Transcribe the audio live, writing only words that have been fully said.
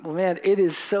Well, man, it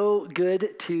is so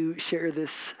good to share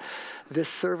this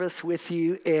service with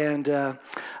you and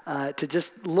to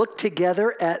just look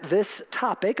together at this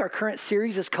topic. Our current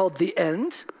series is called The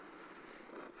End.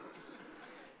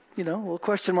 You know, a little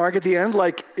question mark at the end,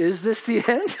 like, is this the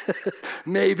end?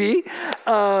 Maybe.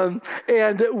 And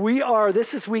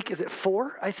this is week, is it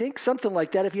 4, I think? Something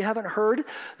like that. If you haven't heard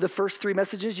the first 3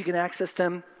 messages, you can access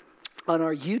them on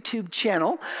our YouTube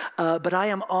channel, but I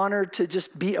am honored to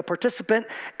just be a participant,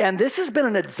 and this has been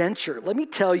an adventure. Let me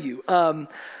tell you,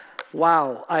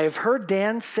 wow, I've heard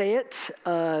Dan say it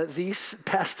these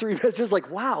past 3 messages,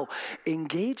 like, wow,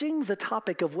 engaging the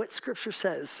topic of what Scripture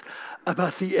says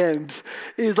about the end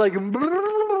is like,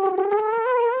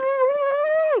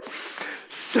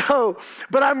 so,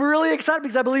 but I'm really excited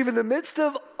because I believe in the midst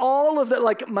of all of that,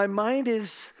 like, my mind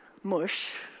is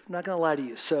mush, I'm not gonna lie to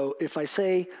you, so if I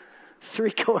say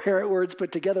 3 coherent words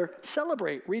put together,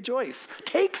 celebrate, rejoice.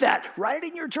 Take that, write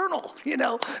it in your journal,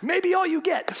 maybe all you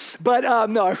get. But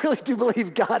no, I really do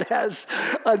believe God has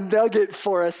a nugget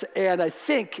for us. And I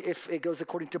think if it goes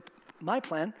according to my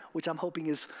plan, which I'm hoping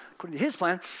is according to his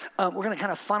plan, we're going to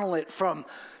kind of funnel it from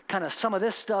kind of some of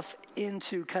this stuff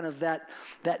into kind of that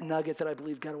nugget that I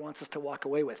believe God wants us to walk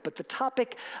away with. But the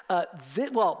topic,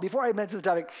 before I mention the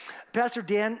topic, Pastor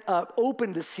Dan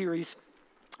opened the series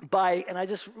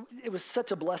it was such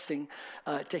a blessing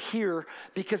to hear,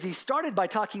 because he started by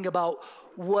talking about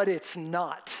what it's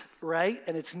not, right?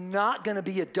 And it's not going to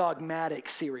be a dogmatic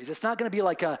series. It's not going to be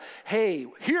like hey,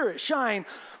 here at Shine,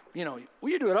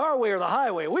 we do it our way or the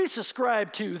highway. We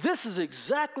subscribe to this is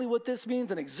exactly what this means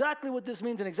and exactly what this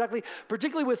means and exactly,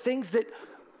 particularly with things that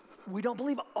we don't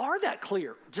believe are that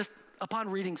clear, just upon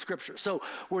reading Scripture. So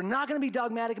we're not going to be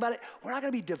dogmatic about it. We're not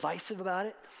going to be divisive about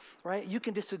it. Right? You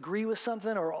can disagree with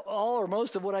something or all or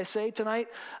most of what I say tonight,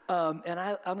 and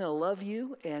I'm going to love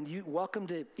you, and you're welcome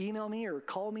to email me or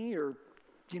call me or,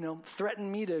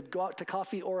 threaten me to go out to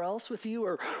coffee or else with you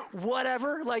or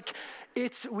whatever. Like,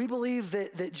 we believe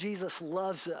that Jesus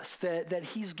loves us, that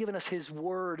he's given us his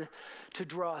word to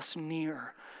draw us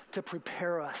near, to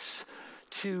prepare us,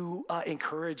 to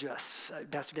encourage us.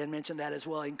 Pastor Dan mentioned that as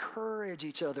well. Encourage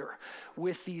each other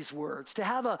with these words. To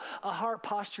have a heart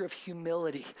posture of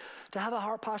humility. To have a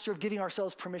heart posture of giving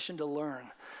ourselves permission to learn,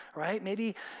 right?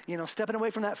 Maybe, stepping away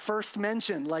from that first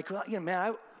mention. Like,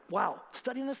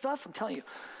 studying this stuff, I'm telling you,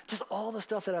 just all the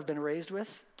stuff that I've been raised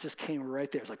with just came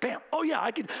right there. It's like, bam, oh yeah,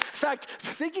 I could. In fact,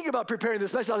 thinking about preparing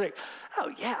this message, I was like,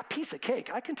 oh yeah, piece of cake.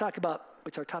 I can talk about,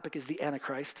 which our topic is the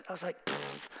Antichrist. I was like,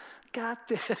 got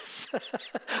this.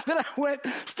 Then I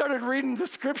started reading the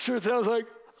Scriptures, and I was like,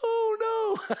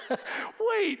 oh no,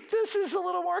 wait, this is a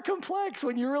little more complex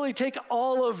when you really take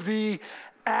all of the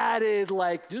added,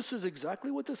 like, this is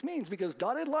exactly what this means, because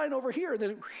dotted line over here, and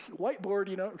then whiteboard,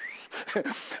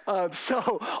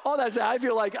 so all that said, I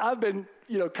feel like I've been,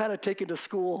 kind of taken to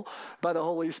school by the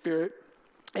Holy Spirit,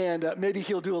 and maybe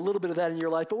he'll do a little bit of that in your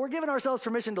life, but we're giving ourselves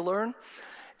permission to learn.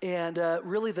 And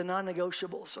really the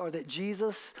non-negotiables are that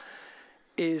Jesus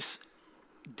is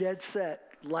dead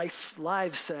set,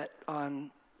 live set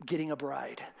on getting a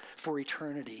bride for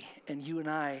eternity. And you and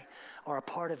I are a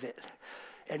part of it.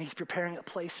 And he's preparing a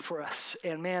place for us.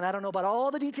 And man, I don't know about all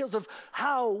the details of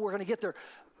how we're going to get there,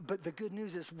 but the good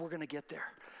news is we're going to get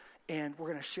there. And we're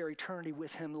going to share eternity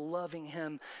with him, loving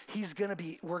him.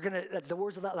 The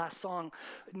words of that last song,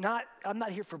 I'm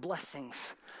not here for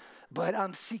blessings, but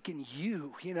I'm seeking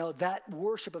you, that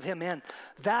worship of him, man,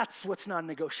 that's what's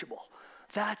non-negotiable.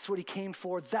 That's what he came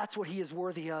for. That's what he is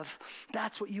worthy of.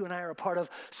 That's what you and I are a part of.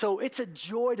 So it's a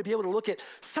joy to be able to look at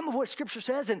some of what Scripture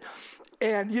says and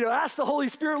ask the Holy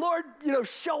Spirit, Lord,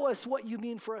 show us what you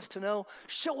mean for us to know.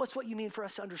 Show us what you mean for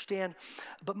us to understand.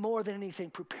 But more than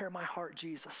anything, prepare my heart,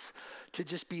 Jesus, to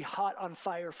just be hot on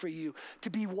fire for you, to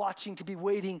be watching, to be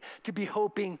waiting, to be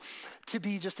hoping, to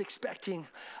be just expecting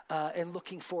and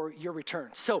looking for your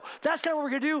return. So that's kind of what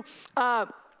we're going to do. I'm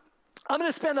going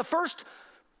to spend the first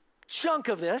chunk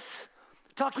of this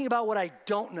talking about what I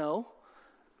don't know,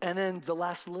 and then the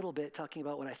last little bit talking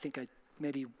about what I think I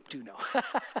maybe do know.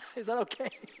 Is that okay?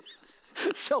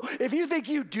 So if you think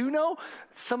you do know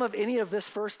some of any of this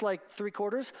first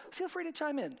 3/4, feel free to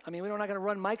chime in. I mean, we're not going to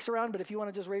run mics around, but if you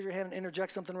want to just raise your hand and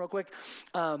interject something real quick,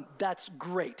 that's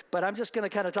great. But I'm just going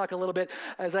to kind of talk a little bit.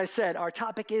 As I said, our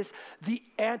topic is the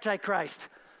Antichrist.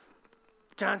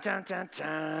 Dun, dun, dun,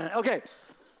 dun. Okay.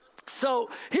 So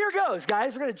here goes,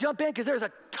 guys. We're going to jump in because there's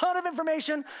a ton of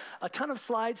information, a ton of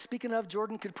slides. Speaking of,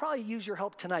 Jordan could probably use your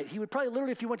help tonight. He would probably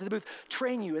literally, if you went to the booth,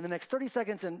 train you in the next 30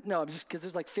 seconds. And no, I'm just because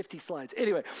there's like 50 slides.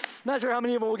 Anyway, not sure how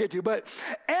many of them we'll get to, but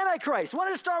Antichrist.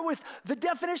 Wanted to start with the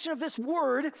definition of this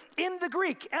word in the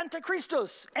Greek.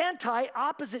 Antichristos, anti,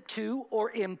 opposite to, or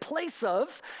in place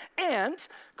of, and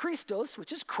Christos,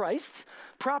 which is Christ,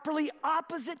 properly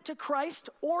opposite to Christ,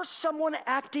 or someone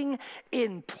acting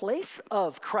in place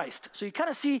of Christ. So you kind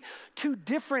of see two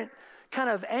different kind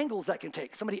of angles that can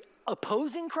take. Somebody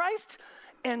opposing Christ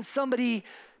and somebody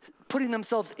putting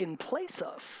themselves in place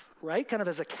of, right? Kind of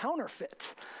as a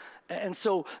counterfeit. And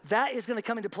so that is going to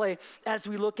come into play as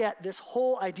we look at this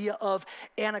whole idea of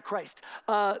Antichrist.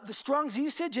 The Strong's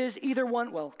usage is either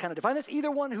one, well, kind of define this,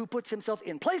 either one who puts himself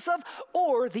in place of,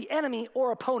 or the enemy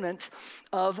or opponent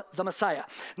of the Messiah.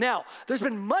 Now, there's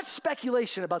been much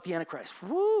speculation about the Antichrist.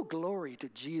 Woo, glory to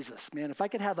Jesus, man. If I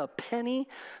could have a penny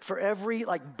for every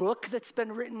book that's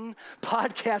been written,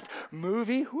 podcast,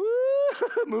 movie, woo,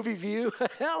 movie view,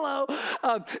 hello.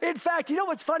 In fact, you know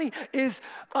what's funny is,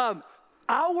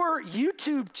 our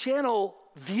YouTube channel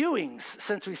viewings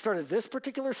since we started this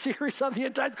particular series on the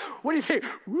end times, what do you think?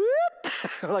 Whoop!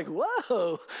 We're like,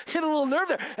 whoa, hit a little nerve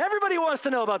there. Everybody wants to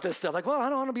know about this stuff. Like, well, I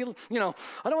don't want to be,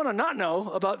 I don't want to not know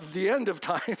about the end of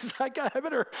times. I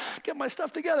better get my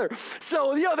stuff together.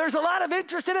 So, there's a lot of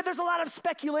interest in it. There's a lot of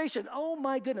speculation. Oh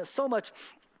my goodness, so much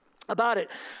about it.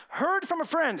 Heard from a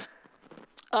friend.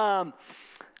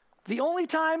 The only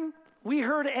time we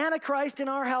heard Antichrist in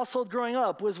our household growing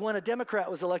up was when a Democrat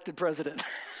was elected president.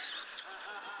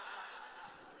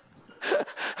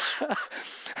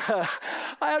 I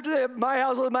have to say, my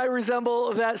household might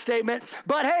resemble that statement.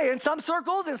 But hey, in some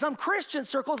circles, in some Christian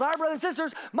circles, our brothers and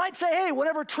sisters might say, hey,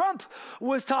 whenever Trump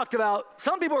was talked about,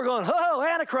 some people are going, oh,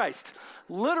 Antichrist.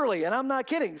 Literally, and I'm not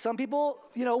kidding. Some people,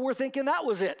 were thinking that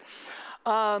was it.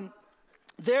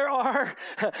 There are,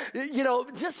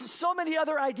 just so many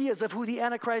other ideas of who the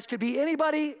Antichrist could be.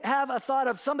 Anybody have a thought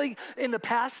of something in the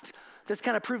past that's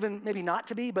kind of proven maybe not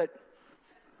to be, but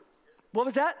what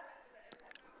was that?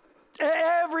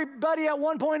 Everybody at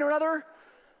one point or another?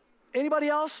 Anybody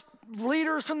else?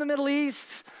 Leaders from the Middle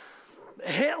East?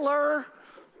 Hitler?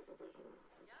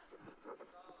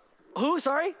 Who,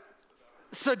 sorry?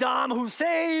 Saddam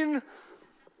Hussein?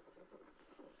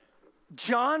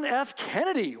 John F.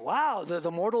 Kennedy, wow, the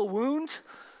mortal wound.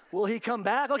 Will he come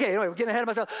back? Okay, anyway, we're getting ahead of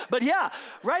myself. But yeah,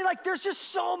 right, there's just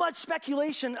so much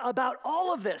speculation about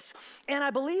all of this. And I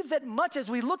believe that much as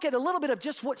we look at a little bit of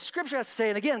just what Scripture has to say,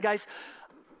 and again, guys,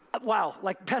 wow,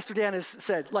 like Pastor Dan has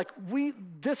said,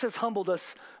 this has humbled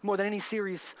us more than any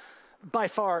series by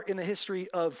far in the history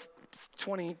of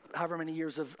 20, however many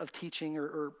years of teaching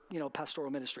or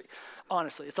pastoral ministry.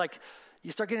 Honestly, it's like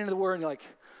you start getting into the Word and you're like,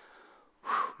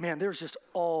 man, there's just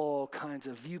all kinds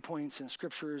of viewpoints and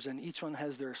scriptures, and each one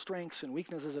has their strengths and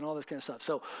weaknesses and all this kind of stuff.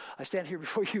 So I stand here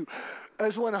before you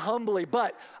as one humbly,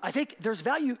 but I think there's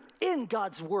value in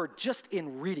God's word just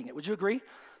in reading it. Would you agree?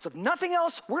 So if nothing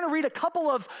else, we're going to read a couple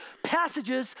of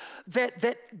passages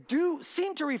that do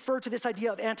seem to refer to this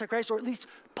idea of Antichrist, or at least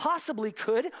possibly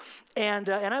could, and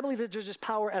I believe that there's just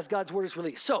power as God's word is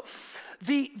released. So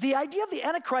the idea of the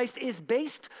Antichrist is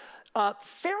based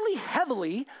fairly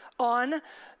heavily on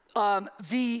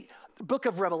the book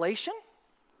of Revelation,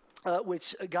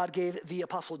 which God gave the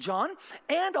Apostle John,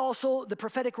 and also the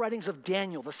prophetic writings of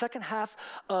Daniel, the second half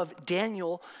of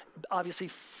Daniel, obviously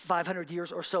 500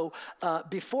 years or so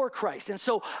before Christ. And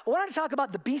so I wanted to talk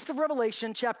about the beast of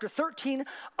Revelation, chapter 13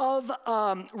 of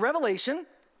Revelation.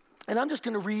 And I'm just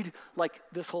going to read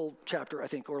this whole chapter, I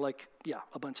think, or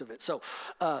a bunch of it. So,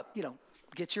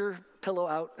 get your pillow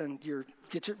out and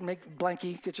make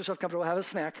blankie, get yourself comfortable, have a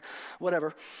snack,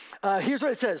 whatever. Here's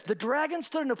what it says. The dragon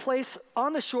stood in a place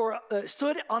on the shore,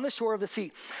 stood on the shore of the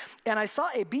sea. And I saw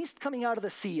a beast coming out of the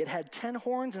sea. It had 10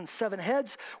 horns and 7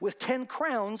 heads with 10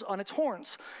 crowns on its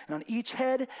horns. And on each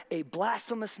head, a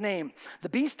blasphemous name. The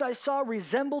beast I saw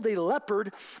resembled a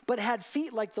leopard, but had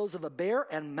feet like those of a bear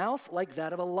and mouth like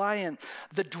that of a lion.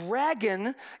 The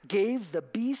dragon gave the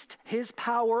beast his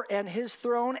power and his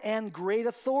throne and great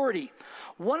authority.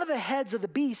 One of the heads of the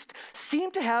beast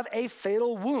seemed to have a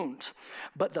fatal wound,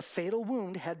 but the fatal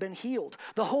wound had been healed.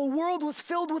 The whole world was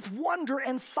filled with wonder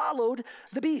and followed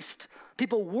the beast.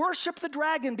 People worshiped the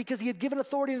dragon because he had given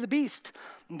authority to the beast.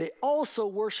 And they also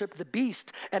worshiped the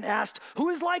beast and asked, who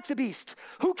is like the beast?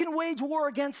 Who can wage war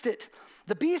against it?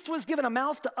 The beast was given a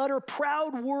mouth to utter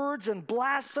proud words and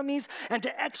blasphemies and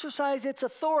to exercise its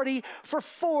authority for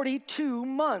 42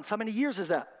 months. How many years is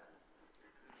that?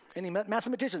 Any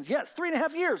mathematicians? Yes,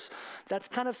 3.5 years. That's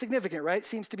kind of significant, right?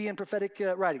 Seems to be in prophetic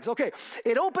writings. Okay,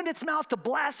 it opened its mouth to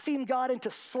blaspheme God and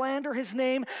to slander his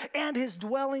name and his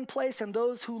dwelling place and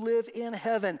those who live in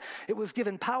heaven. It was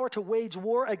given power to wage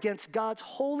war against God's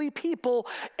holy people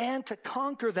and to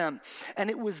conquer them. And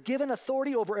it was given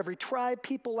authority over every tribe,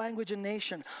 people, language, and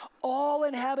nation. All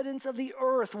inhabitants of the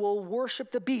earth will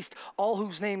worship the beast, all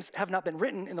whose names have not been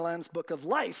written in the Lamb's book of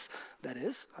life. That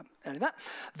is, I'm adding that.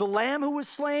 The Lamb who was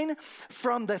slain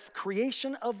from the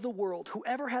creation of the world.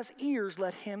 Whoever has ears,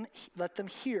 let them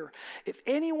hear. If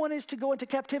anyone is to go into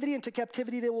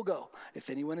captivity they will go. If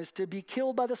anyone is to be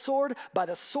killed by the sword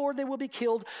they will be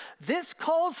killed. This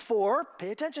calls for,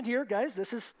 pay attention here, guys,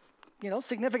 this is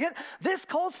significant. This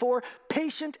calls for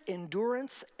patient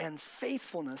endurance and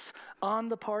faithfulness on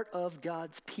the part of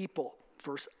God's people.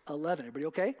 Verse 11, everybody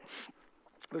okay?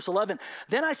 Verse 11,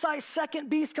 then I saw a second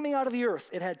beast coming out of the earth.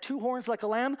 It had 2 horns like a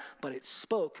lamb, but it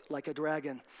spoke like a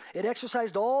dragon. It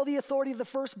exercised all the authority of the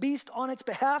first beast on its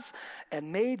behalf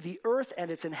and made the earth and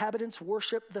its inhabitants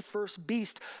worship the first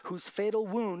beast whose fatal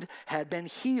wound had been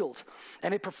healed.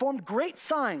 And it performed great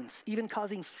signs, even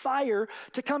causing fire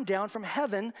to come down from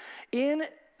heaven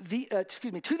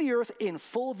to the earth in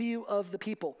full view of the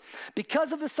people.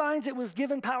 Because of the signs it was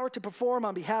given power to perform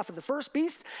on behalf of the first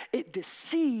beast, it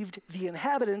deceived the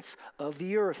inhabitants of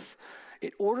the earth.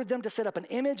 It ordered them to set up an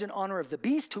image in honor of the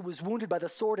beast who was wounded by the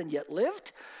sword and yet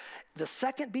lived. The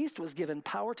second beast was given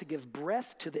power to give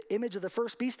breath to the image of the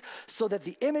first beast so that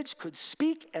the image could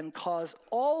speak and cause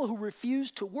all who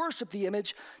refused to worship the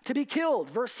image to be killed.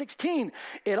 Verse 16,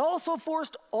 it also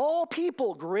forced all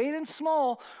people, great and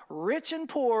small, rich and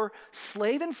poor,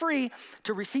 slave and free,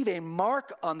 to receive a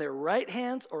mark on their right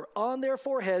hands or on their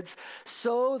foreheads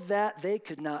so that they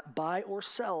could not buy or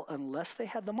sell unless they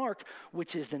had the mark,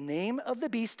 which is the name of the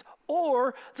beast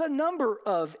or the number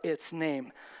of its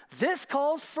name. This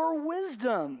calls for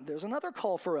wisdom. There's another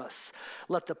call for us.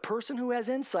 Let the person who has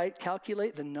insight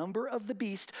calculate the number of the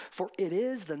beast, for it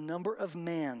is the number of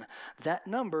man. That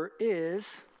number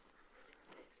is,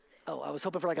 I was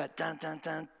hoping for like a dun, dun,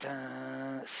 dun,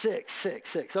 dun.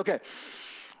 666. Okay.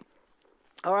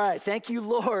 All right. Thank you,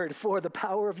 Lord, for the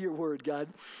power of your word, God.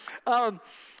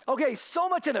 Okay, so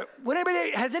much in it.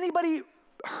 Has anybody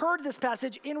heard this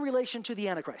passage in relation to the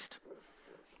Antichrist?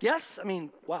 Yes? I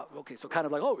mean, wow. Okay, so kind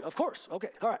of like, of course. Okay,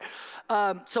 all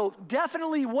right. So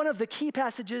definitely one of the key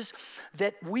passages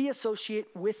that we associate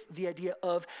with the idea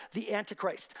of the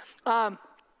Antichrist.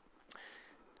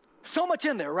 So much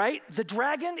in there, right? The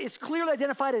dragon is clearly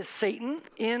identified as Satan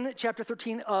in chapter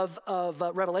 13 of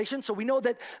Revelation. So we know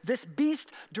that this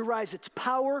beast derives its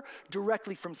power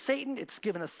directly from Satan. It's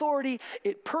given authority.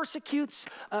 It persecutes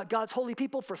God's holy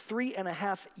people for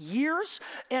 3.5 years.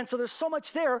 And so there's so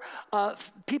much there.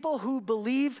 People who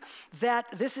believe that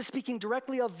this is speaking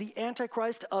directly of the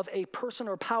Antichrist, of a person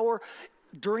or power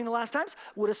during the last times,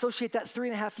 would associate that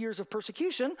 3.5 years of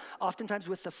persecution, oftentimes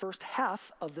with the first half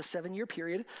of the 7-year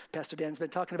period. Pastor Dan's been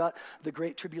talking about the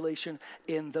Great Tribulation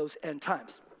in those end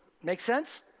times. Make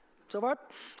sense so far?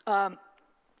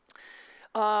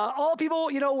 All people,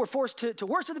 were forced to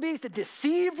worship the beast, to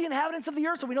deceive the inhabitants of the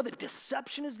earth. So we know that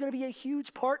deception is going to be a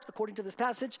huge part, according to this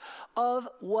passage, of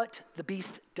what the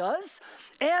beast does.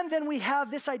 And then we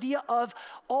have this idea of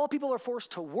all people are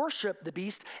forced to worship the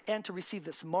beast and to receive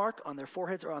this mark on their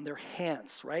foreheads or on their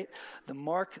hands, right? The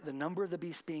mark, the number of the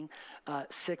beast being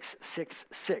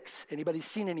 666. Anybody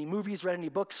seen any movies, read any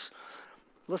books,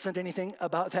 listened to anything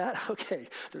about that? Okay,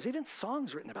 there's even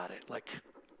songs written about it, like,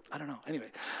 I don't know. Anyway,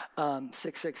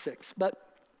 666. But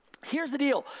here's the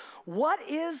deal. What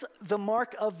is the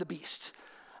mark of the beast?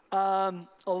 A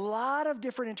lot of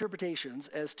different interpretations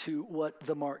as to what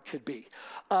the mark could be.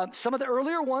 Some of the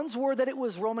earlier ones were that it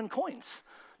was Roman coins.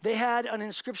 They had an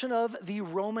inscription of the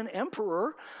Roman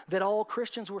emperor that all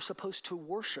Christians were supposed to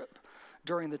worship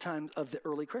during the time of the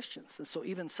early Christians. And so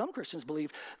even some Christians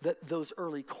believe that those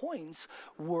early coins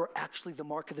were actually the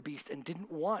mark of the beast and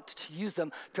didn't want to use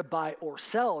them to buy or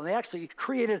sell. And they actually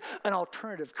created an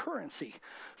alternative currency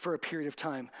for a period of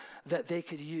time that they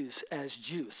could use as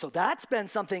Jews. So that's been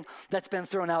something that's been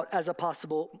thrown out as a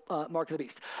possible mark of the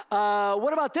beast.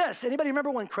 What about this? Anybody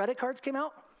remember when credit cards came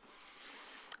out?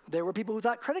 There were people who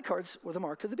thought credit cards were the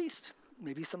mark of the beast.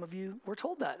 Maybe some of you were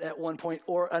told that at one point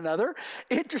or another.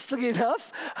 Interestingly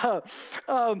enough,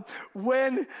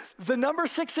 when the number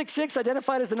 666,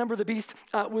 identified as the number of the beast,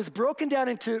 was broken down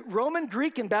into Roman,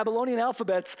 Greek, and Babylonian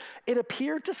alphabets, it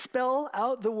appeared to spell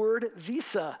out the word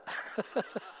Visa.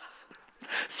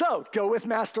 So go with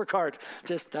MasterCard.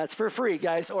 Just that's for free,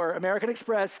 guys, or American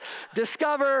Express,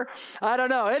 Discover. I don't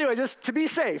know. Anyway, just to be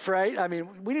safe, right? I mean,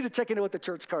 we need to check into what the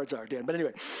church cards are, Dan. But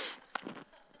anyway.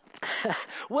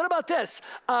 What about this?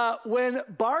 When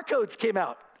barcodes came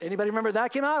out, anybody remember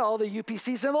that came out? All the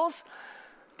UPC symbols?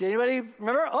 Did anybody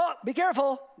remember? Oh, be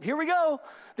careful. Here we go.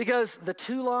 Because the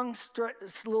two long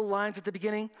little lines at the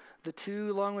beginning, the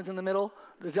two long ones in the middle.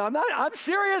 I'm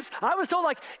serious. I was told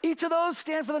like each of those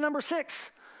stand for the number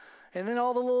 6. And then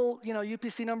all the little,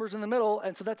 UPC numbers in the middle.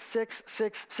 And so that's 6,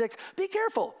 6, 6. Be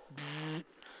careful.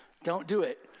 Don't do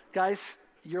it. Guys,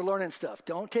 you're learning stuff.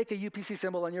 Don't take a UPC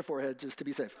symbol on your forehead just to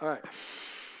be safe. All right.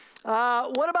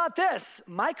 What about this?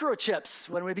 Microchips.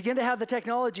 When we begin to have the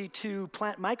technology to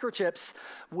plant microchips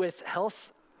with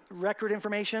health record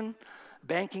information,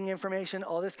 banking information,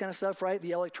 all this kind of stuff, right? The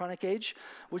electronic age.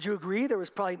 Would you agree there was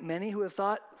probably many who have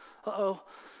thought,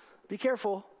 be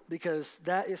careful, because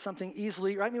that is something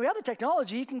easily, right? I mean, we have the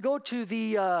technology. You can go to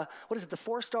the, the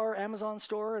 4-star Amazon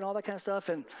store and all that kind of stuff,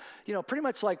 and, pretty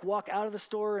much like walk out of the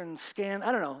store and scan.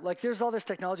 I don't know. Like, there's all this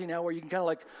technology now where you can kind of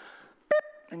like,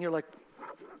 beep, and you're like,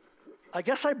 I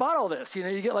guess I bought all this.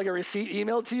 You get like a receipt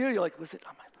emailed to you. You're like, was it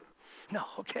on my No,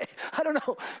 okay. I don't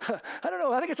know.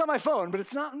 I think it's on my phone, but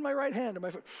it's not in my right hand on my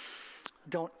phone.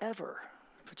 Don't ever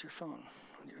put your phone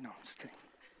on your, no, just kidding.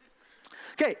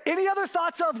 Okay, any other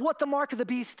thoughts of what the mark of the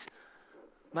beast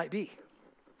might be?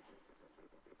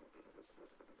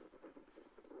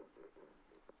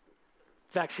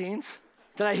 Vaccines?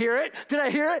 Did I hear it?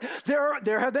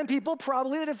 There have been people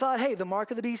probably that have thought, hey, the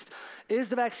mark of the beast is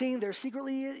the vaccine. There's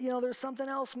secretly, there's something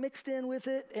else mixed in with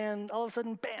it, and all of a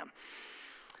sudden, bam.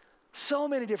 So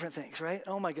many different things, right?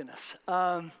 Oh my goodness.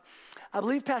 I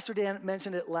believe Pastor Dan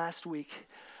mentioned it last week.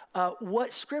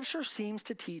 What Scripture seems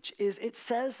to teach is it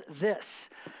says this.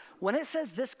 When it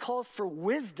says this calls for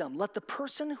wisdom, let the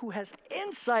person who has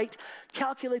insight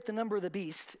calculate the number of the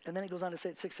beast. And then it goes on to say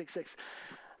it's 666.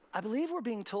 I believe we're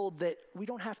being told that we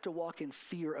don't have to walk in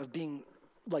fear of being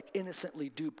like innocently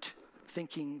duped,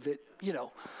 thinking that,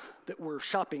 that we're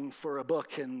shopping for a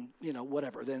book and,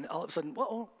 whatever. Then all of a sudden,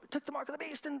 took the mark of the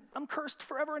beast and I'm cursed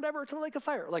forever and ever to the lake of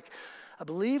fire. Like, I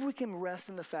believe we can rest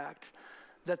in the fact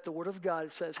that the Word of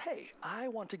God says, hey, I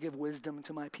want to give wisdom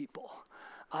to my people.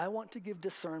 I want to give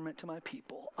discernment to my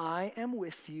people. I am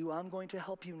with you. I'm going to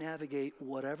help you navigate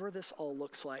whatever this all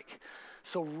looks like.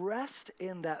 So rest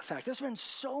in that fact. There's been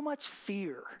so much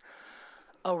fear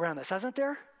around this, hasn't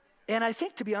there? And I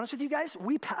think, to be honest with you guys,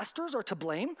 we pastors are to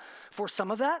blame for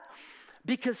some of that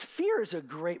because fear is a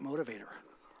great motivator.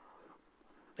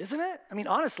 Isn't it? I mean,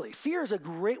 honestly, fear is a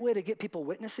great way to get people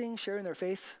witnessing, sharing their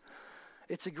faith.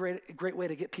 It's a great way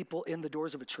to get people in the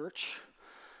doors of a church.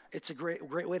 It's a great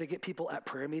way to get people at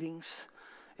prayer meetings.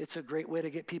 It's a great way to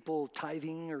get people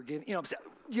tithing or giving,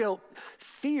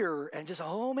 fear and just,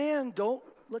 oh man, don't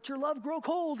let your love grow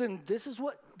cold. And this is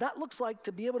what that looks like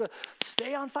to be able to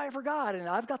stay on fire for God. And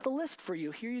I've got the list for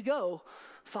you. Here you go.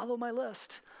 Follow my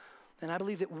list. And I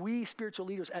believe that we spiritual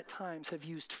leaders at times have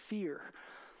used fear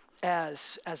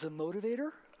as a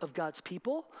motivator of God's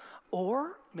people,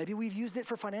 or maybe we've used it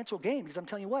for financial gain, because I'm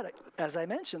telling you what, as I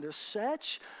mentioned, there's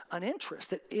such an interest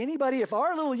that anybody, if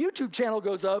our little YouTube channel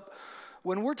goes up,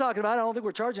 when we're talking about it, I don't think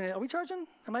we're charging it. Are we charging?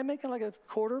 Am I making like a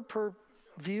quarter per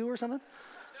view or something?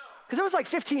 Because there was like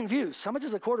 15 views. How much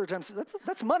is a quarter times?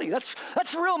 That's money. That's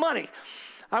real money.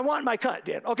 I want my cut,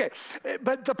 Dan. Okay,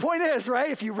 but the point is,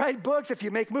 right, if you write books, if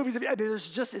you make movies,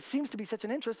 it seems to be such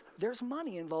an interest. There's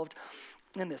money involved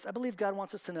in this. I believe God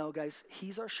wants us to know, guys,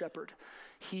 He's our shepherd.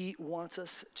 He wants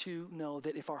us to know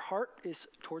that if our heart is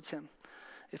towards Him,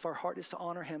 if our heart is to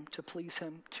honor Him, to please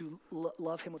Him, to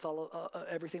love Him with all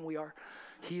everything we are,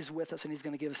 He's with us and He's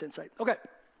going to give us insight. Okay,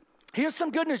 here's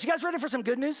some good news. You guys ready for some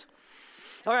good news?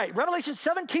 All right, Revelation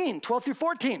 17, 12 through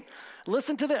 14.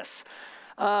 Listen to this.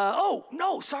 I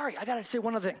got to say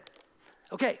one other thing.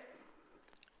 Okay,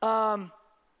 I'm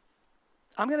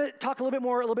going to talk a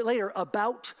little bit later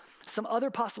about some other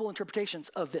possible interpretations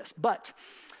of this. But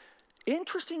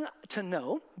interesting to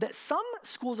know that some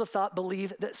schools of thought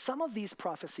believe that some of these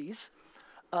prophecies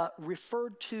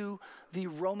referred to the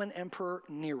Roman Emperor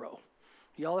Nero.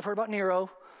 Y'all have heard about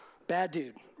Nero. Bad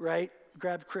dude, right?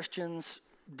 Grabbed Christians,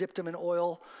 dipped them in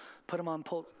oil, put them on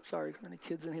sorry, any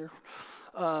kids in here?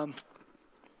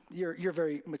 You're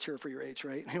very mature for your age,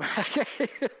 right?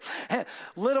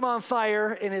 Lit him on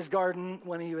fire in his garden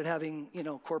when he was having,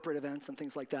 corporate events and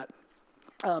things like that.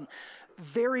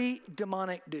 Very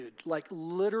demonic dude, like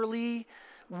literally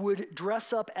would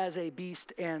dress up as a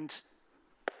beast and,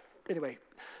 anyway,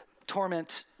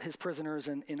 torment his prisoners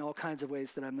in all kinds of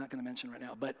ways that I'm not going to mention right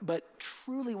now. But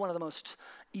truly one of the most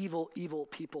evil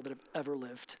people that have ever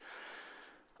lived.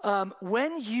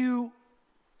 When you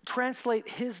translate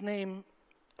his name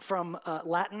from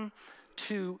Latin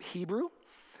to Hebrew,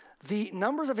 the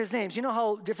numbers of his names, you know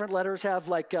how different letters have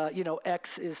like,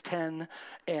 X is 10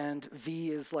 and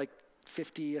V is like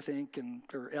 50, I think,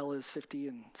 or L is 50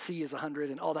 and C is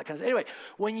 100 and all that kind of stuff. Anyway,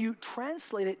 when you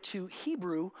translate it to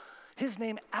Hebrew, his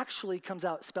name actually comes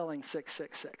out spelling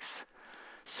 666.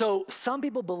 So some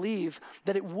people believe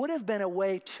that it would have been a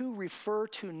way to refer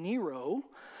to Nero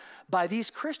by these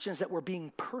Christians that were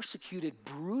being persecuted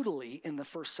brutally in the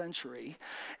first century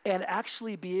and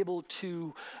actually be able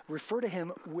to refer to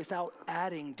him without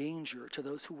adding danger to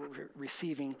those who were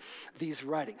receiving these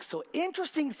writings. So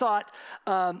interesting thought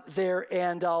there,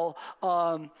 and I'll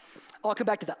come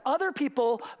back to that. Other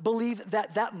people believe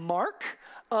that mark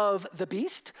of the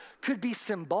beast could be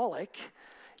symbolic,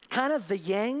 kind of the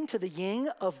yang to the yin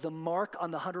of the mark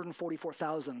on the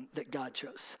 144,000 that God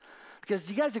chose. Because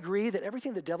do you guys agree that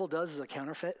everything the devil does is a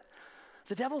counterfeit?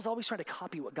 The devil's always trying to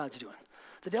copy what God's doing.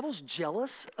 The devil's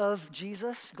jealous of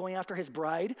Jesus going after his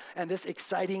bride and this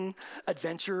exciting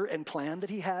adventure and plan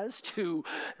that he has to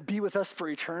be with us for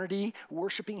eternity,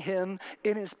 worshiping him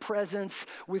in his presence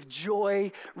with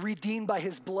joy, redeemed by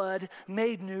his blood,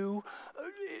 made new,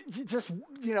 just,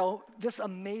 this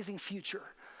amazing future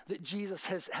that Jesus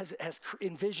has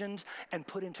envisioned and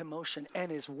put into motion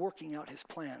and is working out his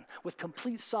plan with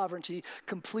complete sovereignty,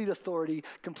 complete authority,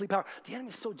 complete power. The enemy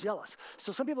is so jealous.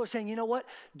 So some people are saying, you know what?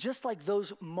 Just like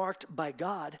those marked by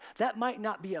God, that might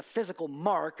not be a physical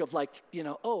mark of like,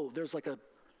 there's like a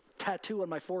tattoo on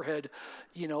my forehead.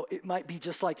 It might be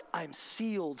just like I'm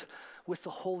sealed with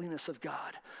the holiness of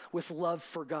God, with love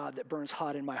for God that burns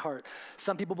hot in my heart.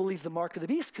 Some people believe the mark of the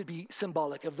beast could be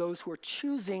symbolic of those who are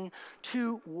choosing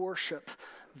to worship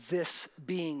this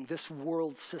being, this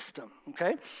world system,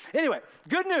 okay? Anyway,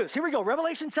 good news. Here we go.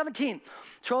 Revelation 17,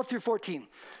 12 through 14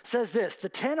 says this: the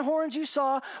 10 horns you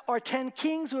saw are 10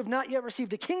 kings who have not yet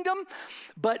received a kingdom,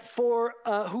 but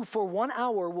who for 1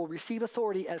 hour will receive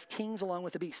authority as kings along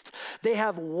with the beast. They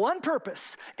have one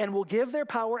purpose and will give their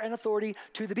power and authority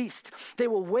to the beast. They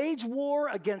will wage war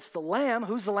against the Lamb.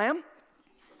 Who's the Lamb?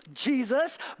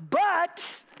 Jesus.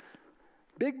 But...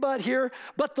 big but here,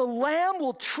 but the Lamb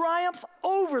will triumph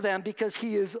over them because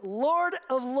he is Lord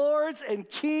of lords and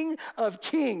King of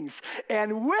kings.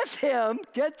 And with him,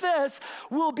 get this,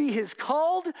 will be his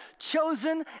called,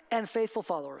 chosen, and faithful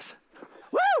followers.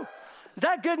 Woo! Is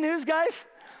that good news, guys?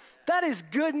 That is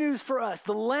good news for us.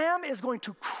 The Lamb is going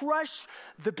to crush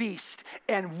the beast,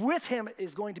 and with him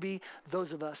is going to be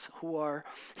those of us who are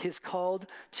his called,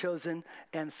 chosen,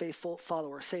 and faithful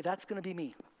followers. Say, that's going to be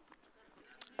me.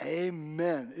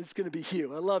 Amen. It's going to be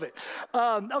you. I love it.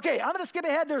 Okay, I'm going to skip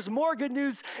ahead. There's more good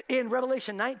news in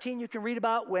Revelation 19 you can read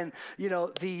about when,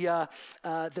 the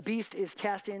beast is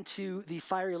cast into the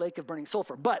fiery lake of burning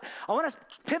sulfur. But I want to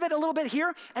pivot a little bit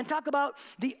here and talk about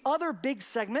the other big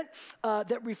segment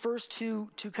that refers to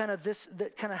kind of this,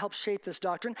 that kind of helps shape this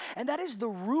doctrine, and that is the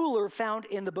ruler found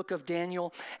in the book of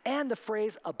Daniel and the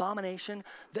phrase abomination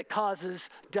that causes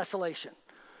desolation.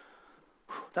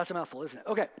 That's a mouthful, isn't it?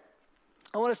 Okay.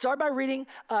 I want to start by reading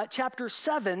chapter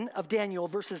 7 of Daniel,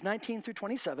 verses 19 through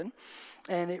 27,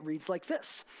 and it reads like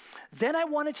this. Then I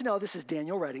wanted to know, this is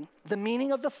Daniel writing, the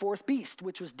meaning of the fourth beast,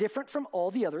 which was different from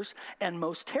all the others and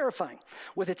most terrifying,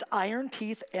 with its iron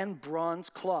teeth and bronze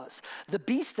claws. The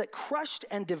beast that crushed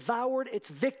and devoured its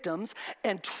victims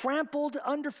and trampled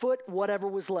underfoot whatever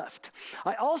was left.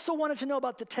 I also wanted to know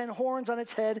about the 10 horns on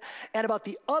its head and about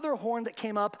the other horn that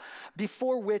came up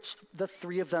before which the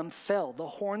 3 of them fell, the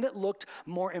horn that looked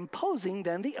more imposing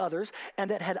than the others, and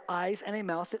that had eyes and a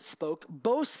mouth that spoke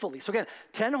boastfully. So again,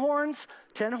 10 horns,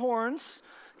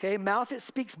 okay, mouth that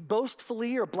speaks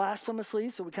boastfully or blasphemously,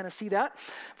 so we kind of see that.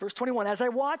 Verse 21, as I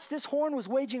watched, this horn was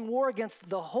waging war against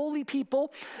the holy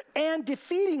people and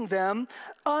defeating them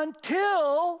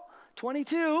until,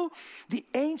 22, the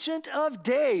Ancient of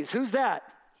Days. Who's that?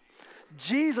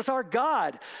 Jesus, our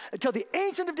God, until the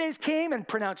Ancient of Days came and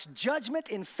pronounced judgment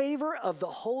in favor of the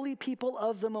holy people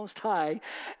of the Most High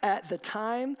at the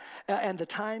time, and the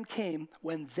time came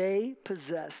when they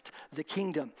possessed the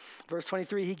kingdom. Verse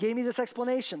 23, he gave me this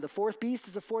explanation. The fourth beast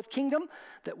is a fourth kingdom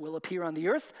that will appear on the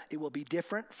earth. It will be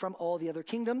different from all the other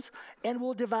kingdoms and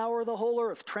will devour the whole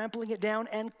earth, trampling it down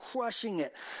and crushing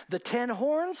it. The 10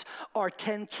 horns are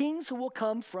 10 kings who will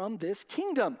come from this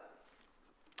kingdom.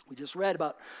 We just read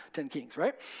about 10 kings,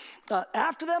 right?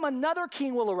 After them, another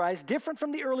king will arise, different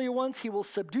from the earlier ones. He will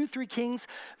subdue 3 kings.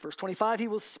 Verse 25, he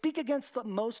will speak against the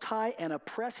Most High and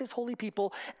oppress his holy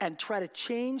people and try to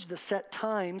change the set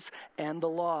times and the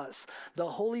laws. The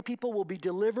holy people will be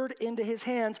delivered into his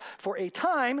hands for a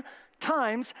time,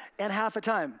 times, and half a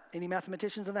time. Any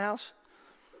mathematicians in the house?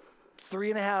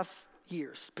 3.5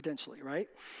 years, potentially, right?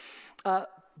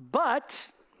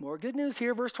 But more good news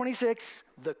here, verse 26,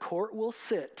 the court will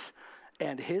sit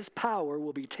and his power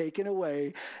will be taken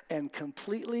away and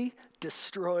completely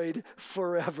destroyed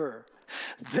forever.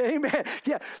 Amen.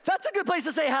 Yeah, that's a good place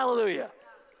to say hallelujah.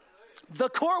 The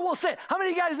court will sit. How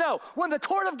many of you guys know when the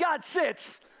court of God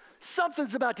sits,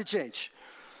 something's about to change?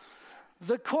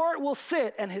 The court will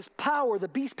sit and his power, the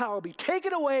beast power, will be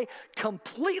taken away,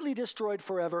 completely destroyed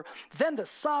forever. Then the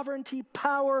sovereignty,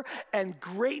 power, and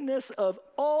greatness of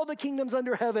all the kingdoms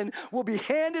under heaven will be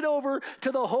handed over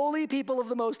to the holy people of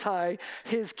the Most High.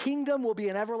 His kingdom will be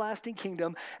an everlasting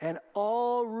kingdom, and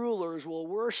all rulers will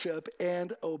worship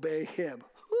and obey him.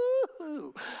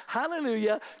 Woo-hoo.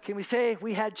 Hallelujah. Can we say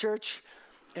we had church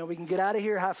and we can get out of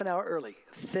here half an hour early?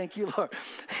 Thank you, Lord.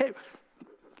 Hey,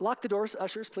 lock the doors,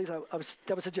 ushers, please.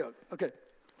 That was a joke. Okay.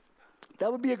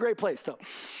 That would be a great place, though.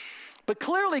 But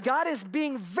clearly, God is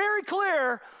being very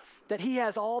clear that he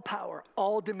has all power,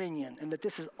 all dominion, and that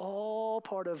this is all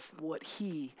part of what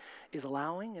he is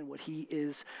allowing and what he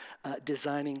is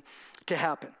designing to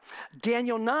happen.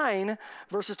 Daniel 9,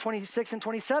 verses 26 and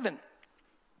 27.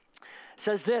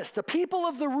 Says this, the people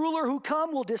of the ruler who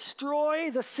come will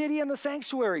destroy the city and the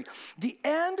sanctuary. The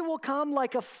end will come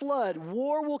like a flood.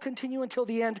 War will continue until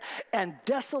the end, and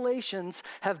desolations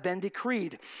have been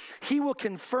decreed. He will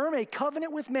confirm a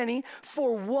covenant with many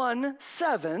for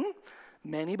 1/7.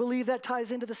 Many believe that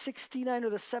ties into the 69 or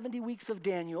the 70 weeks of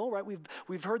Daniel, right?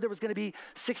 We've heard there was going to be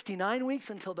 69 weeks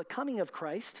until the coming of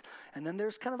Christ, and then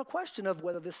there's kind of a question of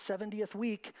whether this 70th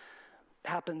week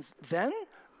happens then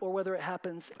or whether it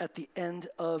happens at the end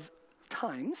of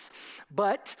times.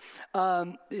 But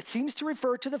it seems to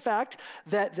refer to the fact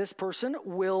that this person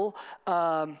will,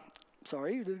 he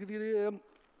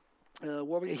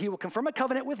will confirm a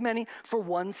covenant with many for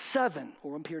 1/7,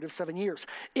 or 1 period of 7 years.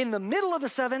 In the middle of the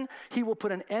 7, he will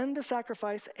put an end to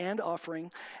sacrifice and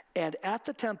offering, and at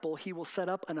the temple he will set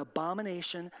up an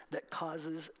abomination that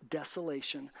causes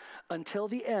desolation until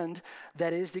the end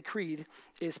that is decreed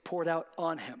is poured out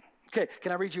on him. Okay,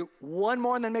 can I read you one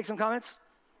more and then make some comments?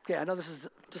 Okay, I know this is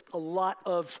just a lot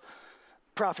of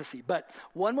prophecy, but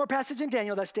one more passage in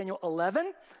Daniel, that's Daniel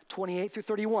 11, 28 through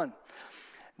 31.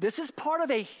 This is part of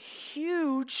a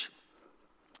huge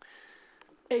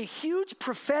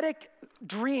prophetic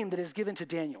dream that is given to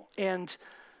Daniel. And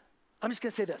I'm just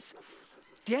going to say this.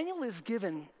 Daniel is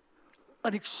given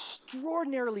an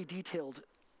extraordinarily detailed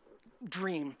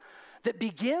dream that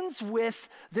begins with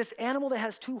this animal that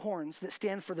has 2 horns that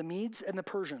stand for the Medes and the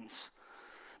Persians.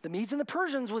 The Medes and the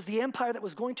Persians was the empire that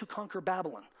was going to conquer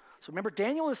Babylon. So remember,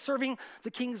 Daniel is serving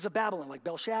the kings of Babylon, like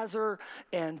Belshazzar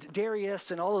and Darius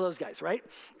and all of those guys, right?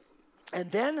 And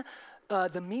then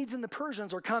the Medes and the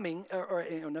Persians are coming, or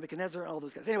Nebuchadnezzar and all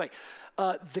those guys. Anyway,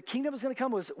 the kingdom that was going to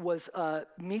come was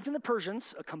Medes and the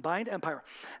Persians, a combined empire.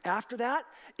 After that,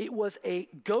 it was a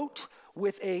goat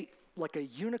with like a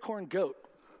unicorn goat.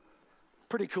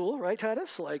 Pretty cool, right,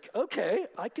 Titus? Like, okay,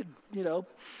 I could,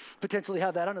 potentially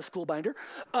have that on a school binder.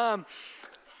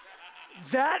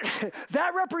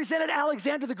 That represented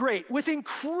Alexander the Great with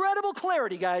incredible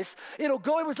clarity, guys. It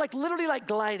was like literally like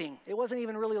gliding. It wasn't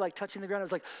even really like touching the ground. It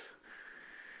was like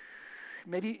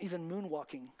maybe even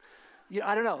moonwalking.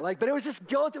 I don't know. But it was this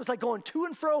goat that was like going to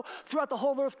and fro throughout the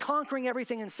whole earth, conquering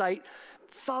everything in sight.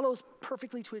 Follows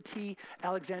perfectly to a T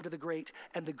Alexander the Great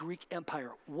and the Greek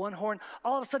Empire. 1 horn.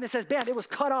 All of a sudden it says, bam, it was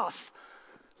cut off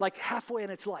like halfway in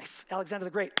its life. Alexander the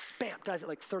Great, bam, dies at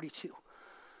like 32.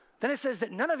 Then it says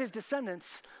that none of his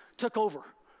descendants took over.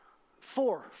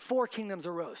 Four kingdoms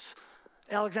arose.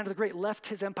 Alexander the Great left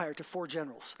his empire to 4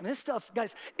 generals. I mean, this stuff,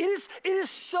 guys, it is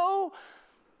so,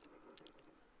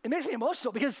 it makes me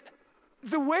emotional because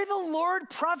the way the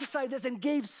Lord prophesied this and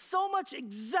gave so much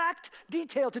exact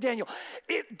detail to Daniel.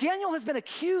 Daniel has been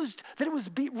accused that it was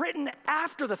written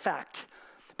after the fact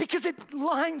because it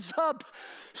lines up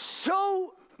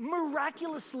so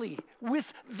miraculously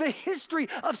with the history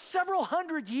of several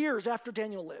hundred years after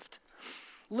Daniel lived.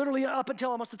 Literally up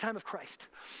until almost the time of Christ.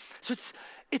 So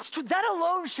it's true. That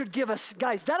alone should give us,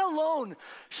 guys, that alone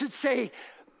should say,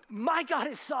 my God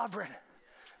is sovereign.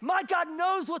 My God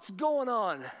knows what's going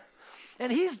on.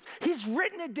 And he's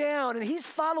written it down and he's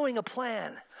following a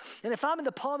plan. And if I'm in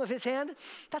the palm of his hand,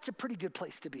 that's a pretty good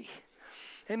place to be.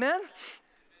 Amen?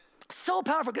 So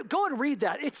powerful. Go and read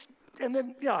that.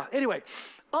 Anyway,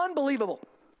 unbelievable.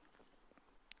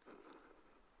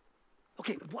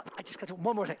 Okay, I just got to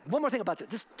one more thing about this.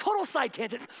 This total side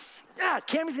tangent.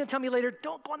 Cammy's gonna tell me later,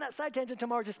 don't go on that side tangent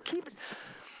tomorrow, just keep it.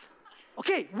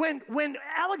 Okay, when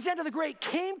Alexander the Great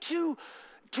came to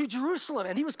Jerusalem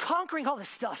and he was conquering all this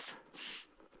stuff,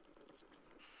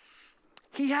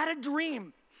 he had a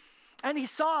dream and he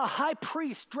saw a high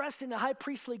priest dressed in the high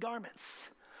priestly garments.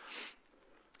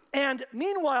 And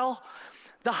meanwhile,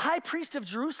 the high priest of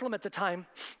Jerusalem at the time,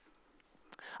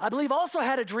 I believe, also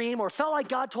had a dream or felt like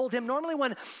God told him, normally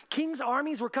when king's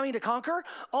armies were coming to conquer,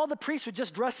 all the priests would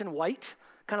just dress in white,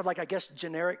 kind of like, I guess,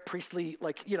 generic priestly,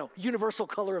 like, universal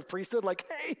color of priesthood, like,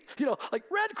 hey, like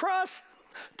Red Cross,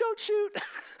 don't shoot.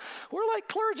 We're like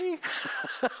clergy,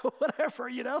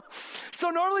 whatever, So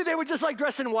normally they would just like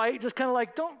dress in white, just kind of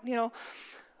like,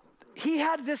 He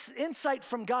had this insight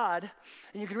from God,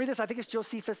 and you can read this, I think it's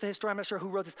Josephus, the historian, I'm not sure who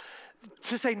wrote this,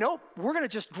 to say, nope, we're going to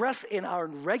just dress in our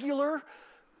regular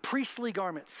priestly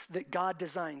garments that God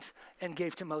designed and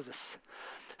gave to Moses.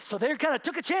 So they kind of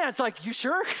took a chance, like, you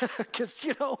sure? Because,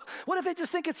 what if they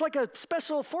just think it's like a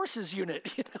special forces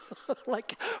unit,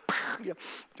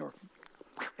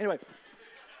 Anyway,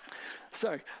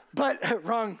 sorry, but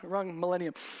wrong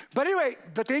millennium. But anyway,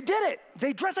 they did it.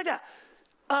 They dressed like that.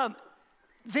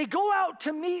 They go out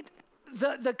to meet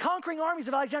the conquering armies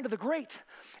of Alexander the Great.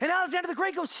 And Alexander the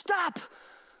Great goes, stop.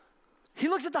 He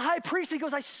looks at the high priest and he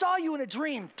goes, I saw you in a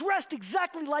dream, dressed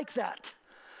exactly like that.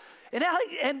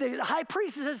 And the high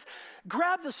priest says,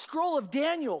 grab the scroll of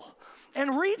Daniel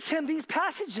and reads him these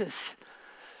passages.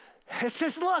 It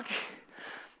says, look,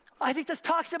 I think this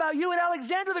talks about you. And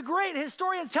Alexander the Great,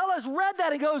 historians tell us, read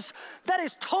that and goes, that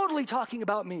is totally talking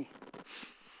about me.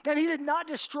 And he did not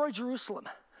destroy Jerusalem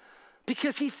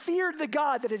because he feared the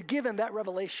God that had given that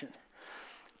revelation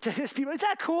to his people. Is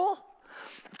that cool?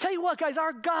 I'll tell you what, guys,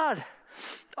 our God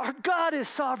is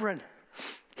sovereign.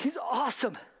 He's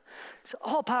awesome. He's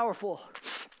all powerful.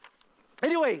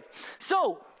 Anyway,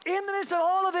 so in the midst of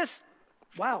all of this,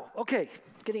 wow, okay,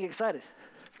 getting excited.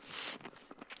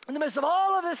 In the midst of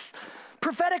all of this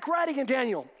prophetic writing in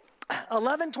Daniel,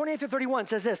 11:28-31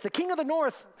 says this, the king of the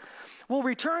north will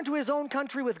return to his own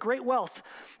country with great wealth,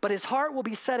 but his heart will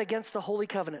be set against the holy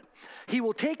covenant. He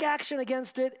will take action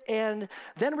against it and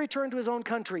then return to his own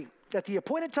country. At the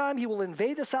appointed time, he will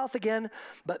invade the south again,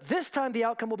 but this time the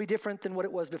outcome will be different than what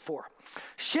it was before.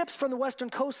 Ships from the western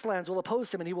coastlands will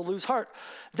oppose him and he will lose heart.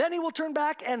 Then he will turn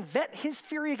back and vent his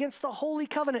fury against the holy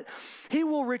covenant. He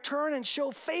will return and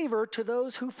show favor to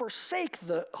those who forsake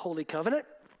the holy covenant.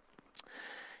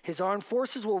 His armed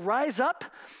forces will rise up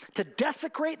to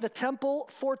desecrate the temple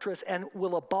fortress and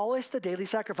will abolish the daily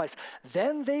sacrifice.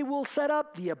 Then they will set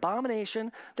up the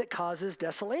abomination that causes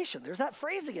desolation. There's that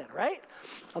phrase again, right?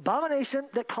 Abomination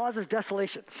that causes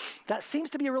desolation. That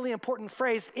seems to be a really important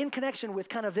phrase in connection with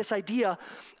kind of this idea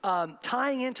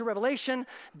tying into Revelation,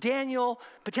 Daniel,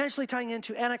 potentially tying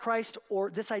into Antichrist,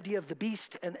 or this idea of the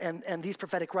beast and these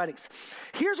prophetic writings.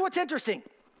 Here's what's interesting.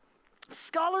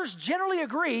 Scholars generally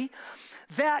agree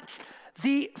that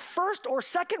the first or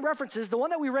second references, the one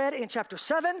that we read in chapter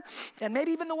 7, and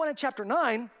maybe even the one in chapter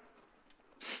 9,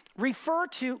 refer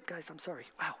to, guys, I'm sorry.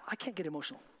 Wow, I can't get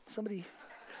emotional. Somebody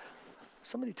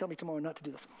tell me tomorrow not to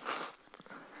do this.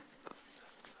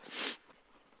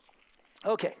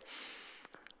 Okay.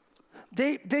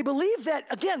 They believe that,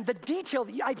 again, the detail,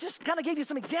 I just kind of gave you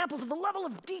some examples of the level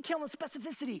of detail and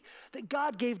specificity that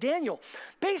God gave Daniel.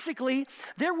 Basically,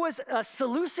 there was a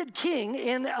Seleucid king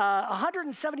in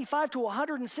 175 to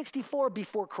 164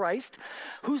 before Christ,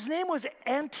 whose name was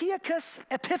Antiochus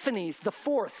Epiphanes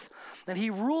IV, and he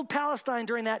ruled Palestine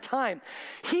during that time.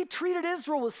 He treated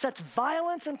Israel with such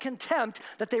violence and contempt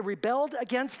that they rebelled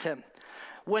against him.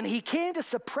 When he came to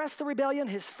suppress the rebellion,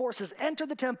 his forces entered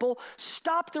the temple,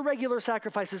 stopped the regular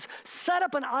sacrifices, set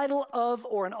up an idol of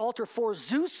or an altar for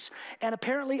Zeus, and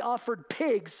apparently offered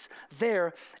pigs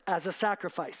there as a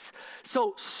sacrifice.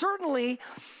 So certainly,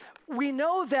 we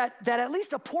know that at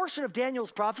least a portion of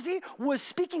Daniel's prophecy was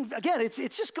speaking, again,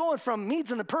 it's just going from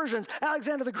Medes and the Persians,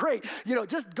 Alexander the Great,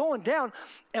 just going down,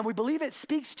 and we believe it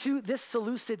speaks to this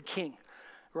Seleucid king,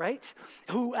 right?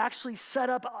 Who actually set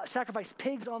up, sacrificed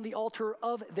pigs on the altar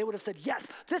of, they would have said, yes,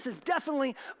 this is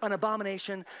definitely an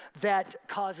abomination that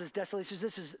causes desolation.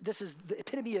 This is the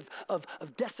epitome of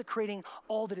desecrating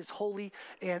all that is holy,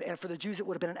 and for the Jews it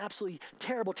would have been an absolutely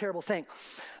terrible, terrible thing.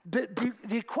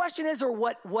 The question is, or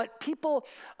what people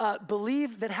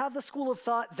believe that have the school of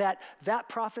thought that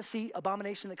prophecy,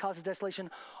 abomination that causes desolation,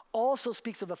 also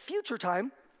speaks of a future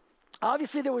time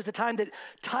Obviously, there was the time that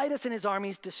Titus and his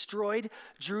armies destroyed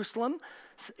Jerusalem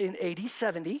in AD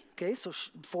 70, okay, so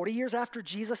 40 years after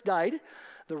Jesus died.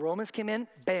 The Romans came in,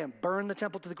 bam, burned the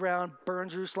temple to the ground,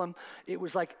 burned Jerusalem. It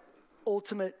was like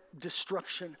ultimate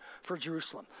destruction for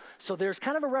Jerusalem. So there's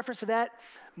kind of a reference to that.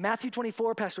 Matthew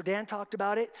 24, Pastor Dan talked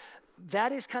about it.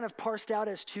 That is kind of parsed out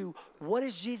as to what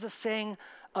is Jesus saying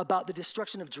about the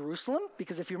destruction of Jerusalem?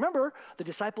 Because if you remember, the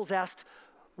disciples asked,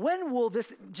 when will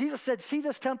this, Jesus said, see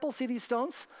this temple, see these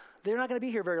stones? They're not going to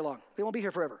be here very long. They won't be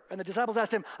here forever. And the disciples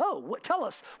asked him, tell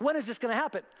us, when is this going to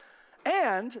happen?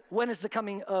 And when is the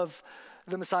coming of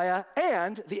the Messiah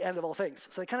and the end of all things?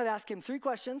 So they kind of ask him three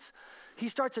questions. He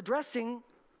starts addressing,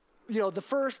 the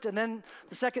first and then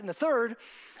the second and the third.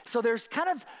 So there's kind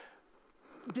of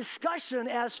discussion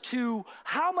as to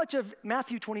how much of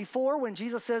Matthew 24, when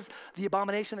Jesus says the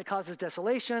abomination that causes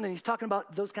desolation, and he's talking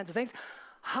about those kinds of things,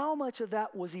 how much of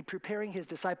that was he preparing his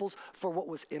disciples for what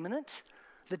was imminent,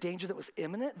 the danger that was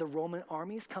imminent, the Roman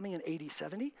armies coming in AD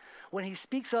 70? When he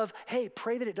speaks of, hey,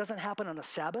 pray that it doesn't happen on a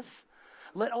Sabbath.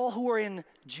 Let all who are in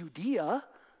Judea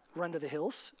run to the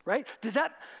hills, right? Does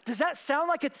that sound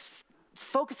like it's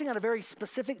focusing on a very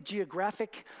specific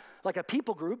geographic, like a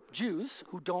people group, Jews,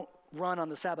 who don't run on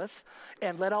the Sabbath,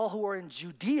 and let all who are in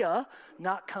Judea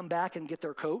not come back and get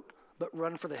their coat, but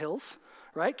run for the hills,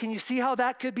 right? Can you see how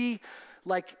that could be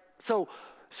like, so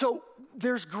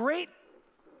there's great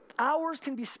hours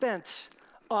can be spent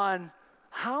on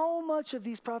how much of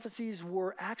these prophecies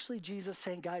were actually Jesus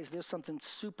saying, guys, there's something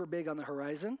super big on the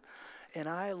horizon, and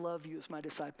I love you as my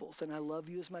disciples, and I love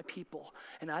you as my people,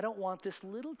 and I don't want this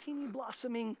little teeny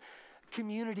blossoming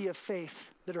community of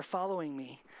faith that are following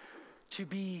me to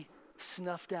be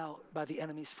snuffed out by the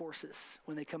enemy's forces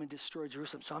when they come and destroy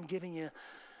Jerusalem. So I'm giving you,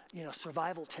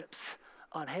 survival tips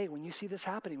on, hey, when you see this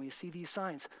happening, when you see these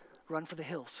signs, run for the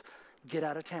hills, get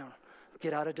out of town,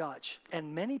 get out of Dodge.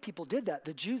 And many people did that.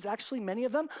 The Jews, actually, many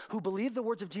of them who believed the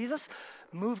words of Jesus,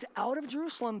 moved out of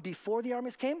Jerusalem before the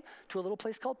armies came to a little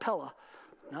place called Pella.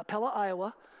 Not Pella,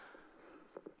 Iowa,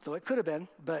 though it could have been,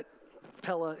 but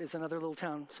Pella is another little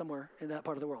town somewhere in that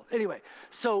part of the world. Anyway,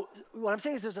 so what I'm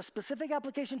saying is there's a specific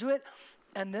application to it,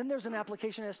 and then there's an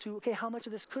application as to, okay, how much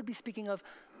of this could be speaking of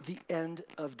the end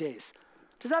of days.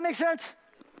 Does that make sense?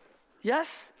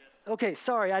 Yes? Okay,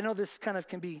 sorry, I know this kind of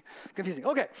can be confusing.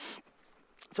 Okay,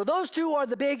 so those two are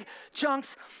the big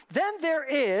chunks. Then there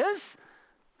is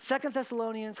 2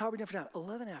 Thessalonians, how are we doing for now?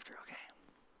 11 after,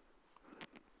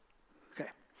 okay.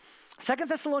 2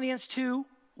 Thessalonians 2,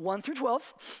 1 through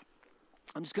 12.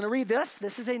 I'm just going to read this.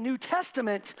 This is a New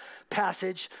Testament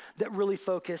passage that really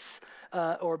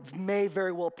or may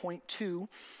very well point to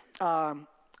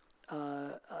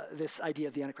this idea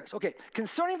of the Antichrist. Okay,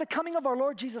 concerning the coming of our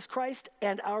Lord Jesus Christ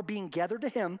and our being gathered to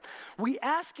him, we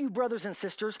ask you, brothers and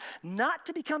sisters, not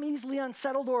to become easily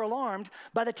unsettled or alarmed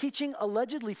by the teaching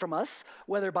allegedly from us,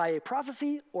 whether by a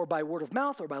prophecy or by word of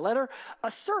mouth or by letter,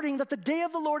 asserting that the day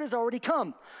of the Lord is already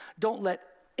come. Don't let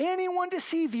anyone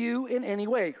deceive you in any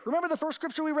way. Remember the first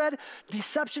scripture we read?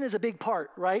 Deception is a big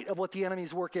part, right, of what the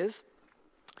enemy's work is.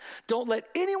 Don't let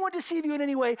anyone deceive you in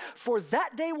any way, for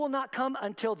that day will not come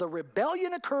until the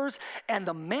rebellion occurs and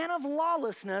the man of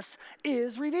lawlessness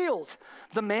is revealed,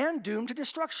 the man doomed to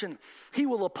destruction. He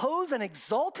will oppose and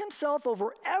exalt himself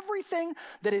over everything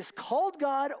that is called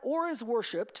God or is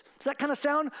worshipped. Does that kind of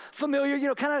sound familiar?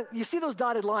 You see those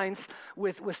dotted lines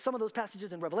with some of those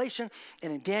passages in Revelation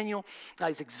and in Daniel.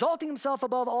 He's exalting himself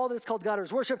above all that is called God or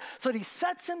is worshipped, so that he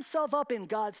sets himself up in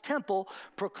God's temple,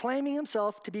 proclaiming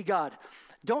himself to be God.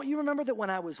 Don't you remember that when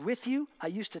I was with you, I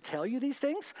used to tell you these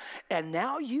things? And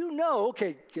now you know,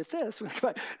 okay, get this,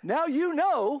 now you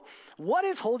know what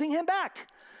is holding him back,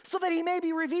 so that he may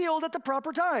be revealed at the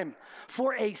proper time.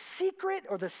 For the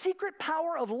secret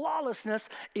power of lawlessness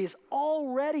is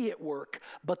already at work,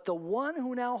 but the one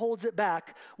who now holds it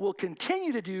back will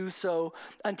continue to do so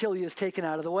until he is taken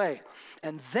out of the way.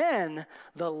 And then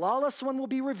the lawless one will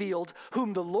be revealed,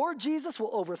 whom the Lord Jesus will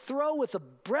overthrow with the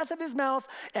breath of his mouth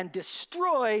and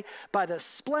destroy by the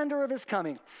splendor of his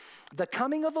coming. The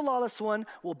coming of the lawless one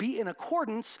will be in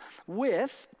accordance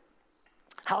with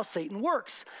how Satan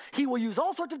works. He will use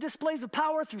all sorts of displays of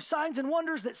power through signs and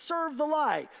wonders that serve the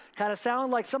lie. Kind of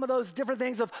sound like some of those different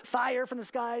things of fire from the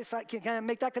sky. Can kind of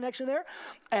make that connection there?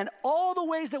 And all the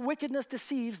ways that wickedness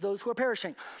deceives those who are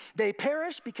perishing. They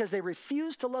perish because they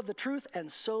refuse to love the truth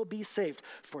and so be saved.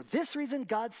 For this reason,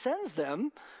 God sends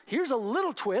them. Here's a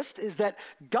little twist, is that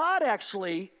God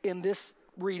actually, in this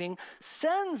reading,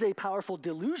 sends a powerful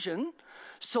delusion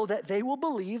so that they will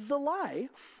believe the lie,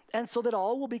 and so that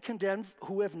all will be condemned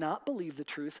who have not believed the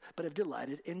truth, but have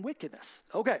delighted in wickedness.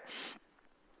 Okay,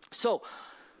 so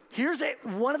here's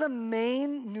one of the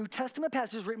main New Testament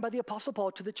passages written by the Apostle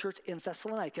Paul to the church in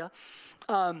Thessalonica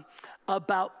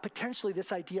about potentially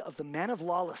this idea of the man of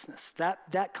lawlessness.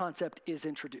 That concept is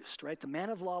introduced, right? The man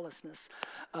of lawlessness.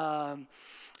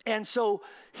 And so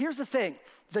here's the thing.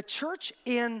 The church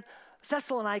in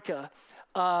Thessalonica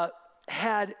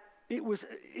it was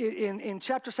in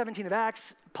chapter 17 of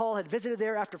Acts, Paul had visited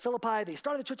there after Philippi. They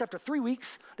started the church after 3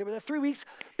 weeks. They were there 3 weeks.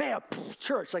 Bam,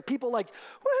 church. Like people like,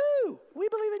 woohoo, we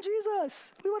believe in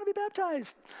Jesus. We want to be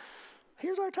baptized.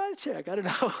 Here's our tithe check. I don't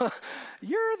know.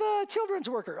 You're the children's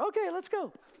worker. Okay, let's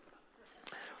go.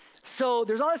 So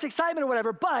there's all this excitement or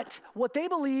whatever, but what they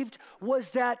believed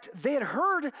was that they had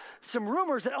heard some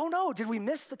rumors that, oh no, did we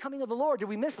miss the coming of the Lord? Did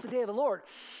we miss the day of the Lord?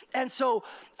 And so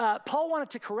Paul wanted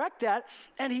to correct that,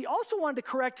 and he also wanted to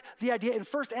correct the idea in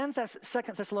 1st and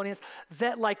 2nd Thessalonians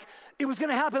that like it was going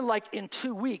to happen like in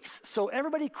 2 weeks. So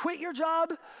everybody quit your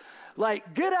job,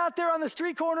 like get out there on the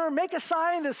street corner, make a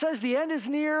sign that says the end is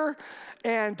near,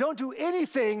 and don't do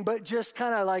anything but just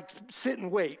kind of like sit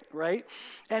and wait, right?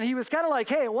 And he was kind of like,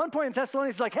 hey, at one point in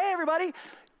Thessalonians, he's like, hey, everybody,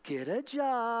 get a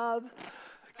job,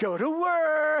 go to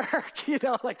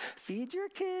work, like feed your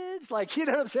kids, like, you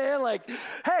know what I'm saying? Like,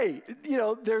 hey,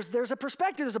 there's a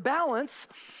perspective, there's a balance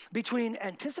between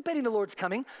anticipating the Lord's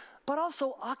coming, but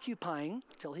also occupying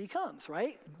till he comes,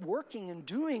 right? Working and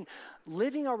doing,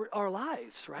 living our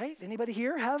lives, right? Anybody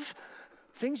here have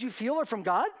things you feel are from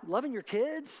God? Loving your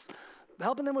kids,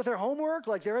 helping them with their homework,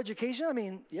 like their education? I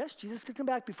mean, yes, Jesus could come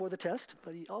back before the test,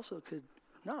 but he also could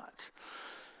not.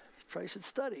 You probably should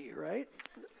study, right?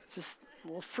 Just a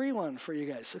little free one for you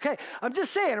guys. Okay, I'm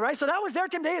just saying, right? So that was their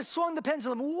temptation. They had swung the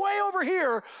pendulum way over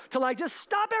here to like just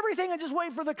stop everything and just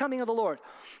wait for the coming of the Lord.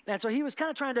 And so he was kind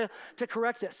of trying to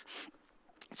correct this.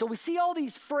 So we see all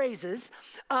these phrases.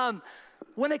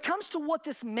 When it comes to what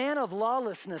this man of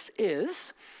lawlessness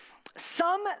is,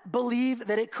 some believe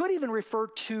that it could even refer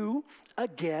to,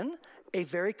 again, a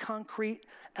very concrete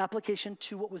application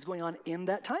to what was going on in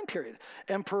that time period.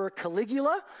 Emperor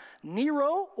Caligula,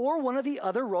 Nero, or one of the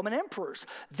other Roman emperors.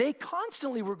 They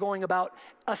constantly were going about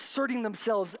asserting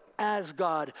themselves as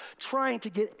God, trying to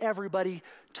get everybody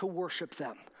to worship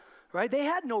them, right? They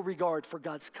had no regard for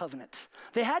God's covenant.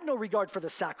 They had no regard for the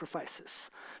sacrifices.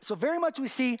 So very much we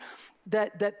see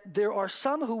that there are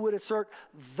some who would assert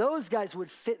those guys would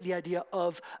fit the idea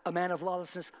of a man of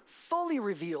lawlessness fully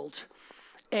revealed,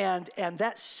 and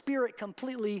that spirit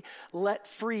completely let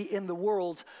free in the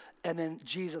world, and then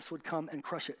Jesus would come and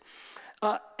crush it.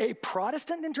 A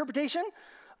Protestant interpretation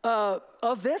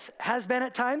of this has been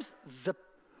at times the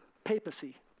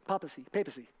papacy,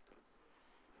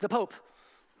 the Pope.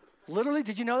 Literally,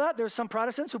 did you know that? There's some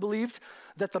Protestants who believed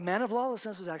that the man of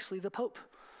lawlessness was actually the Pope.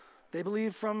 They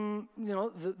believe from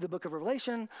the book of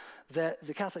Revelation that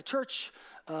the Catholic Church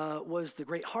was the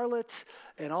great harlot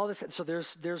and all this. So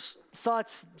there's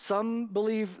thoughts. Some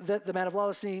believe that the man of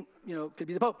lawlessness could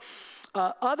be the Pope.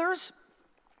 Others,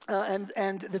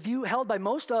 and the view held by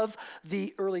most of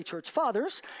the early church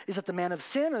fathers, is that the man of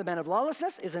sin or the man of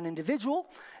lawlessness is an individual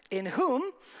in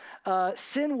whom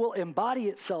sin will embody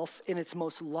itself in its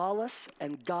most lawless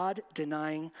and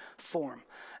God-denying form.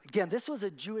 Again, this was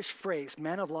a Jewish phrase.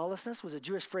 Man of lawlessness was a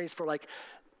Jewish phrase for like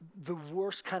the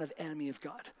worst kind of enemy of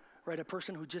God, right? A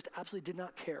person who just absolutely did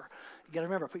not care. You got to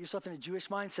remember, put yourself in a Jewish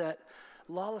mindset.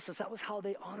 Lawlessness, that was how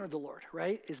they honored the Lord,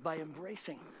 right? Is by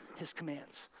embracing his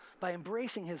commands, by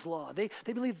embracing his law. They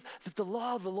believed that the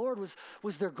law of the Lord was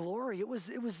their glory. It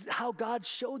was how God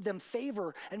showed them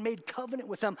favor and made covenant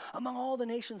with them among all the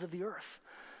nations of the earth.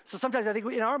 So sometimes I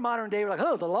think in our modern day, we're like,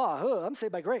 oh, the law, I'm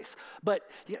saved by grace. But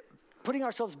putting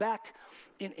ourselves back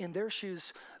in their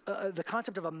shoes, the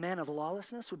concept of a man of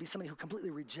lawlessness would be somebody who completely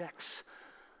rejects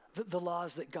the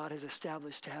laws that God has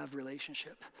established to have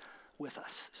relationship with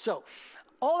us. So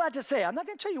all that to say, I'm not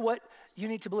going to tell you what you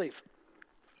need to believe.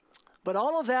 But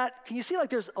all of that, can you see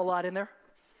like there's a lot in there?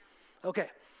 Okay.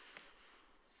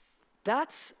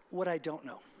 That's what I don't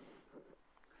know.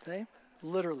 Okay?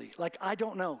 Literally. Like I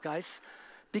don't know, guys.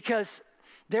 Because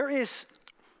there is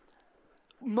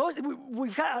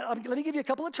we've got, let me give you a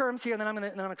couple of terms here, and then I'm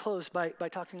going to close by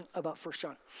talking about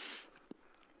 1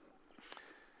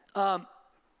 John.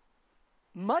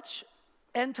 Much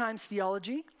end times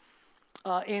theology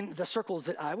in the circles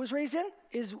that I was raised in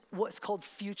is what's called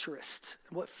futurist.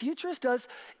 What futurist does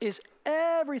is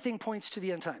everything points to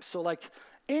the end times. So like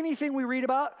anything we read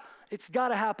about, it's got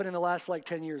to happen in the last like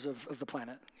 10 years of the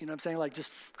planet. You know what I'm saying? Like just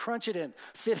crunch it in,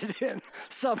 fit it in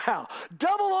somehow.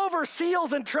 Double over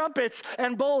seals and trumpets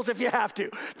and bowls if you have to.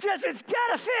 Just, it's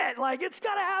got to fit. Like it's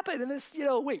got to happen in this,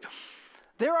 week.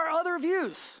 There are other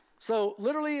views. So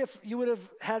literally, if you would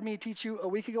have had me teach you a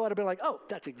week ago, I'd have been like, oh,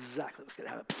 that's exactly what's going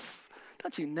to happen. Pfft,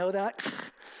 don't you know that?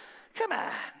 Come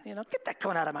on, get that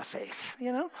going out of my face,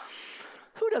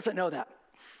 Who doesn't know that?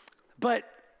 But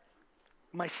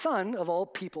my son, of all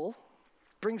people,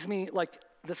 brings me like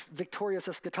this Victorious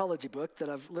Eschatology book that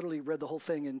I've literally read the whole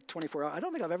thing in 24 hours. I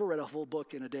don't think I've ever read a full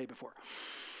book in a day before.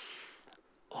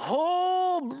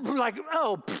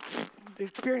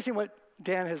 Experiencing what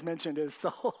Dan has mentioned is the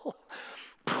whole.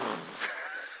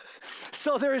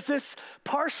 So there's this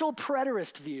partial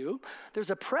preterist view.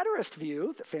 There's a preterist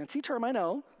view, the fancy term I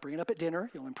know, bring it up at dinner,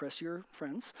 you'll impress your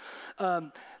friends,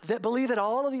 that believe that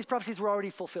all of these prophecies were already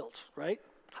fulfilled, right?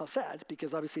 How sad,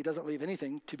 because obviously it doesn't leave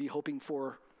anything to be hoping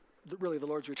for really the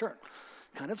Lord's return.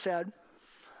 Kind of sad.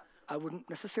 I wouldn't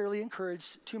necessarily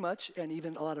encourage too much, and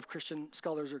even a lot of Christian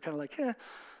scholars are kind of like,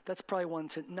 that's probably one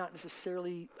to not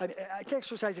necessarily, I to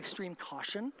exercise extreme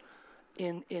caution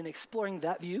in exploring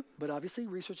that view, but obviously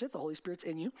research it, the Holy Spirit's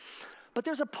in you. But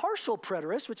there's a partial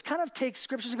preterist, which kind of takes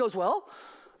scriptures and goes, well,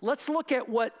 let's look at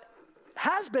what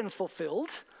has been fulfilled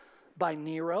by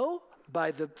Nero, by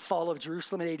the fall of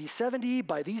Jerusalem in AD 70,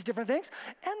 by these different things,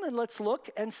 and then let's look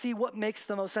and see what makes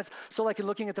the most sense. So like in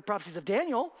looking at the prophecies of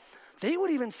Daniel, they would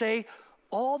even say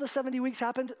all the 70 weeks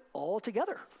happened all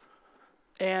together.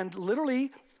 And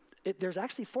literally, there's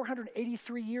actually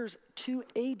 483 years to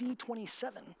AD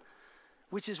 27,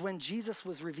 which is when Jesus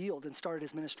was revealed and started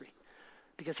his ministry,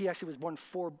 because he actually was born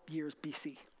 4 years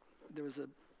BC. There was a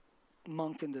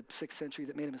monk in the 6th century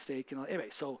that made a mistake. Anyway,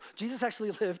 so Jesus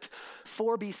actually lived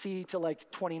 4 BC to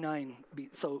like 29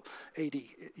 so AD,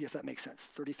 if that makes sense,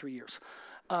 33 years.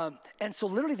 And so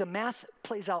literally the math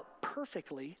plays out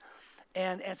perfectly.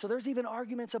 And so there's even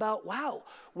arguments about, wow,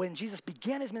 when Jesus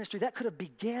began his ministry, that could have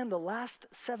began the last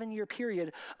 7-year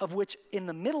period, of which in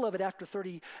the middle of it, after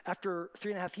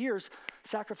 3.5 years,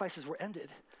 sacrifices were ended,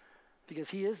 because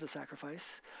he is the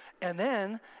sacrifice. And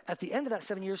then at the end of that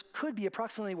 7 years could be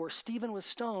approximately where Stephen was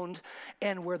stoned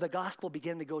and where the gospel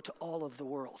began to go to all of the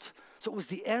world. So it was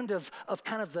the end of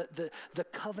kind of the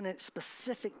covenant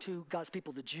specific to God's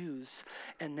people, the Jews.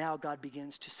 And now God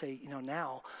begins to say,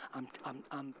 now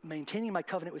I'm maintaining my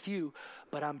covenant with you,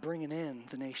 but I'm bringing in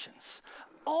the nations.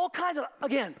 All kinds of,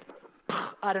 again,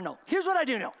 I don't know. Here's what I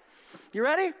do know. You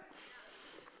ready?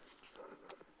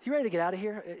 You ready to get out of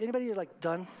here? Anybody like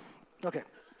done? Okay.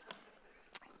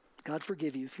 God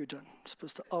forgive you if you're done. I'm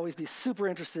supposed to always be super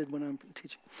interested when I'm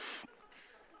teaching.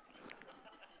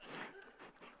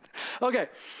 Okay,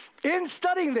 in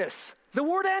studying this, the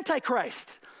word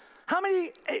Antichrist, how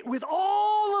many, with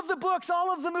all of the books,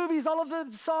 all of the movies, all of the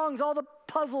songs, all the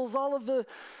puzzles, all of the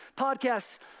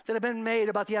podcasts that have been made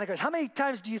about the Antichrist, how many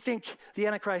times do you think the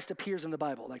Antichrist appears in the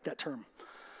Bible, like that term?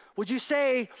 Would you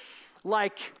say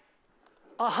like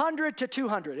 100 to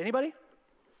 200? Anybody?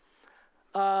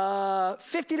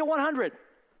 50 to 100.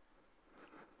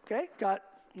 Okay, got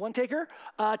one taker.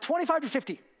 25 to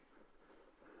 50.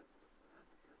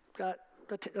 Got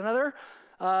another.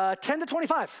 10 to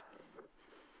 25.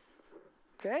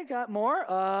 Okay, got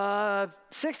more.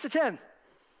 6 to 10.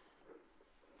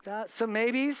 Got some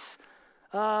maybes.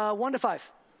 1 to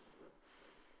 5.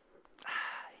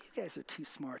 You guys are too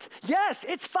smart. Yes,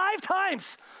 it's 5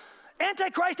 times.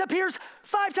 Antichrist appears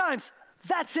 5 times.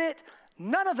 That's it.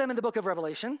 None of them in the book of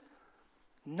Revelation,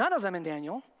 none of them in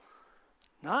Daniel,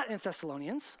 not in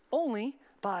Thessalonians, only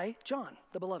by John,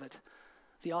 the beloved,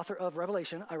 the author of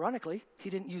Revelation. Ironically, he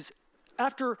didn't use,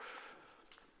 after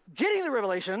getting the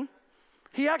revelation,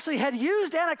 he actually had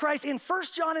used Antichrist in 1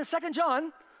 John and 2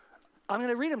 John. I'm going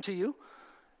to read them to you.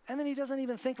 And then he doesn't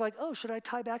even think like, oh, should I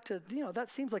tie back to, that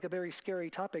seems like a very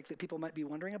scary topic that people might be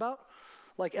wondering about.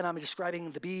 Like, and I'm describing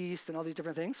the beast and all these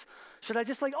different things. Should I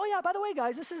just like, oh yeah, by the way,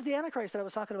 guys, this is the Antichrist that I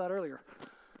was talking about earlier.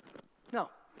 No,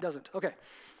 it doesn't. Okay,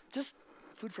 just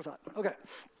food for thought. Okay,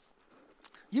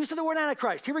 use of the word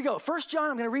Antichrist. Here we go. 1 John,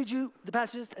 I'm going to read you the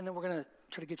passages, and then we're going to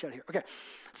try to get you out of here. Okay,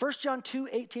 1 John 2,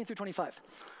 18 through 25.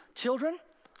 Children,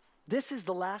 this is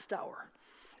the last hour.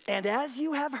 And as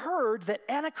you have heard that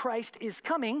Antichrist is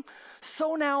coming,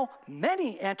 so now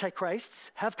many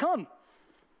Antichrists have come.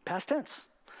 Past tense.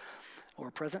 Or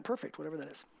present perfect, whatever that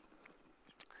is.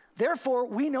 Therefore,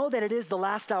 we know that it is the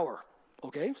last hour.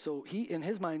 Okay, so he, in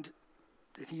his mind,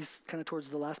 he's kind of towards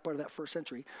the last part of that first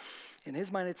century. In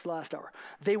his mind, it's the last hour.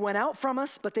 They went out from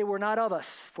us, but they were not of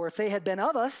us. For if they had been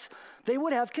of us, they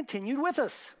would have continued with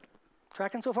us.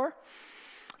 Tracking so far?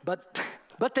 But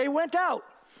they went out.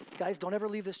 Guys, don't ever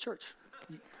leave this church.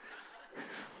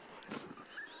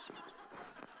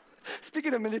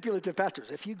 Speaking of manipulative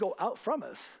pastors, if you go out from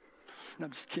us, no,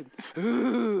 I'm just kidding.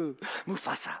 Ooh,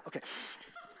 Mufasa. Okay.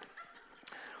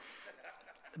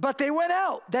 But they went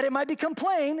out, that it might become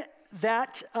plain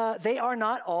that they are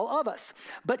not all of us.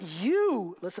 But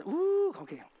you, listen,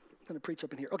 okay, I'm going to preach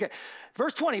up in here. Okay,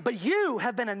 verse 20, but you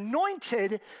have been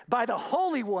anointed by the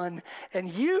Holy One,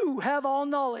 and you have all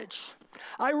knowledge.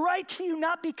 I write to you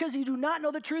not because you do not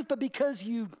know the truth, but because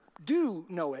you do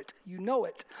know it. You know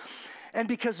it. And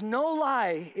because no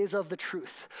lie is of the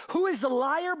truth. Who is the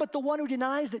liar but the one who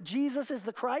denies that Jesus is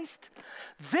the Christ?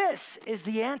 This is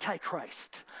the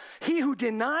Antichrist. He who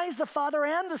denies the Father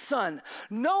and the Son.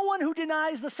 No one who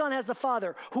denies the Son has the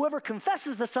Father. Whoever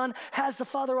confesses the Son has the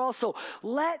Father also.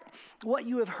 Let what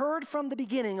you have heard from the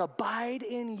beginning abide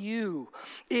in you.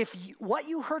 If what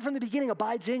you heard from the beginning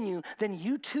abides in you, then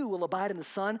you too will abide in the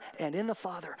Son and in the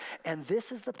Father. And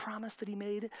this is the promise that he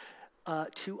made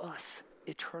to us,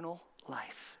 eternal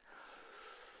life.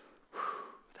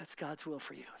 That's God's will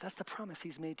for you. That's the promise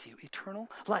he's made to you, eternal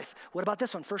life. What about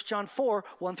this one? 1 John 4,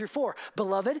 1 through 4.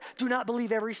 Beloved, do not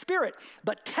believe every spirit,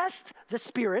 but test the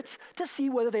spirits to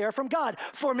see whether they are from God.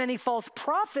 For many false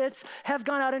prophets have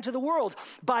gone out into the world.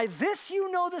 By this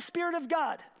you know the Spirit of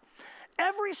God.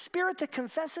 Every spirit that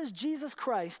confesses Jesus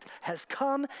Christ has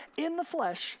come in the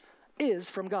flesh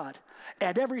is from God.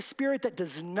 And every spirit that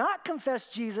does not confess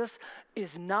Jesus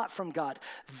is not from God.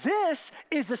 This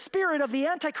is the spirit of the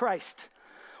Antichrist,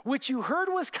 which you heard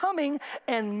was coming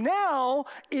and now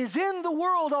is in the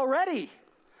world already.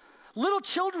 Little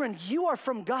children, you are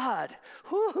from God.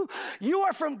 You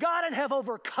are from God and have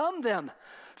overcome them.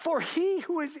 For he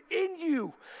who is in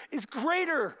you is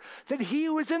greater than he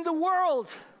who is in the world.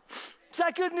 Is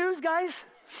that good news, guys?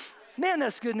 Man,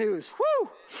 that's good news. Woo!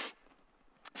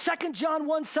 2 John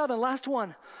 1:7, last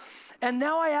one. And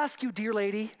now I ask you, dear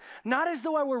lady, not as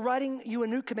though I were writing you a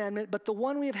new commandment, but the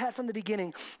one we have had from the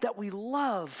beginning, that we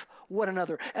love one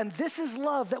another. And this is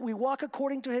love, that we walk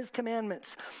according to his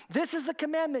commandments. This is the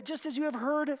commandment, just as you have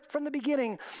heard from the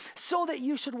beginning, so that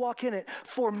you should walk in it.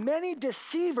 For many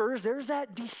deceivers, there's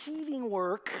that deceiving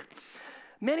work,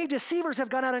 many deceivers have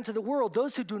gone out into the world,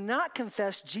 those who do not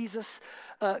confess Jesus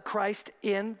Christ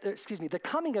the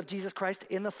coming of Jesus Christ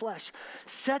in the flesh.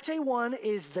 Such a one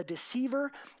is the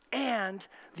deceiver and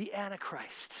the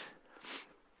Antichrist.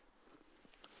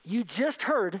 You just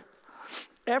heard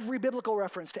every biblical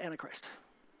reference to Antichrist.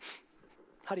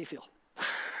 How do you feel?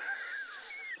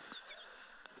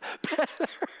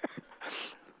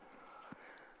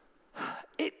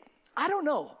 I don't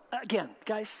know. Again,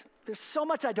 guys, there's so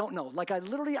much I don't know. Like I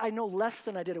know less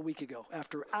than I did a week ago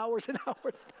after hours and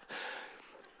hours.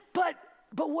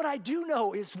 But what I do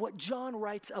know is what John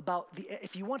writes about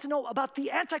if you want to know about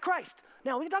the Antichrist.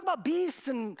 Now, we can talk about beasts,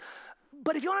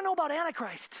 but if you want to know about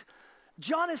Antichrist,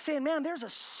 John is saying, man, there's a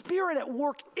spirit at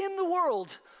work in the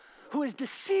world who is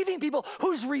deceiving people,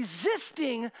 who's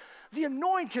resisting the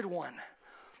anointed one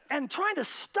and trying to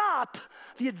stop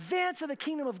the advance of the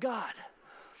kingdom of God.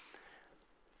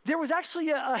 There was actually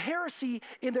a heresy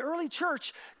in the early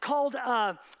church called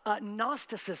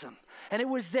Gnosticism. And it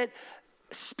was that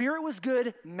spirit was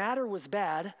good, matter was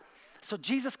bad. So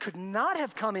Jesus could not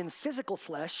have come in physical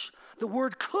flesh. The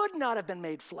word could not have been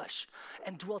made flesh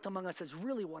and dwelt among us as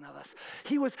really one of us.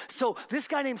 So this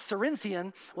guy named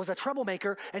Cerinthian was a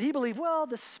troublemaker, and he believed, well,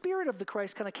 the spirit of the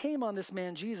Christ kind of came on this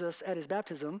man Jesus at his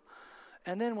baptism.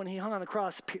 And then when he hung on the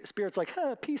cross, spirit's like,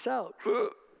 peace out.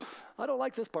 I don't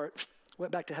like this part.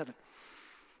 Went back to heaven.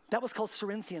 That was called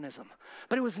Cerinthianism.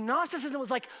 But it was Gnosticism. It was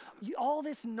like all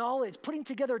this knowledge, putting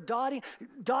together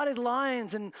dotted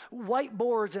lines and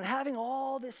whiteboards and having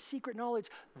all this secret knowledge.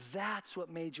 That's what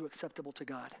made you acceptable to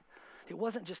God. It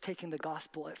wasn't just taking the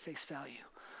gospel at face value.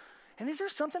 And is there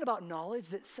something about knowledge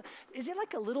is it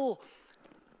like a little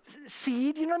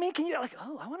seed? You know what I mean? Can you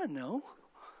I want to know.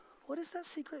 What is that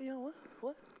secret? You know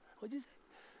what? What'd you say?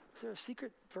 Is there a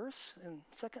secret verse in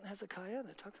 2nd Hezekiah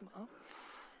that talks about,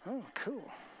 oh,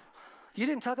 cool. You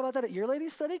didn't talk about that at your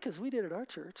ladies' study? Because we did at our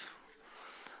church.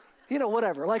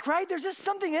 Whatever. Right? There's just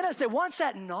something in us that wants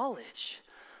that knowledge,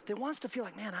 that wants to feel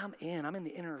like, man, I'm in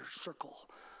the inner circle.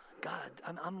 God,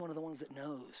 I'm one of the ones that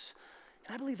knows.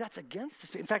 And I believe that's against the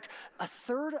spirit. In fact, a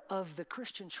third of the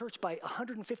Christian church by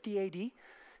 150 AD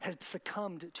had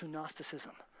succumbed to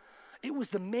Gnosticism. It was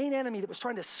the main enemy that was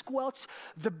trying to squelch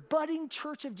the budding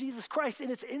church of Jesus Christ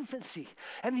in its infancy.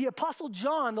 And the Apostle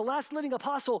John, the last living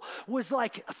apostle, was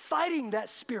like fighting that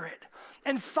spirit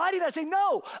and fighting that, saying,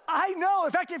 no, I know.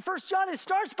 In fact, in 1 John, it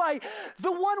starts by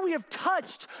the one we have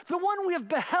touched, the one we have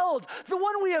beheld, the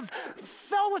one we have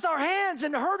felt with our hands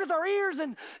and heard with our ears.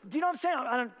 And do you know what I'm saying?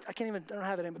 I don't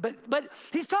have it in me. But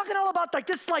he's talking all about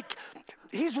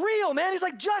he's real, man. He's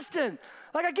like Justin.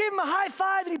 I gave him a high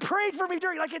five and he prayed for me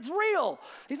it's real.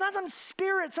 He's not some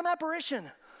spirit, some apparition.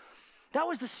 That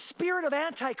was the spirit of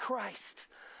Antichrist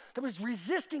that was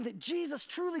resisting that Jesus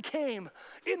truly came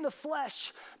in the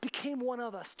flesh, became one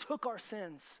of us, took our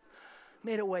sins,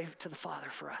 made a way to the Father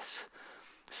for us.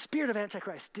 Spirit of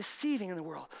Antichrist, deceiving in the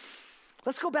world.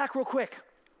 Let's go back real quick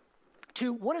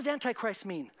to what does Antichrist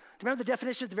mean? Do you remember the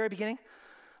definition at the very beginning?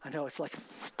 I know, it's like,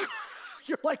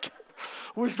 you're like,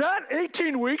 was that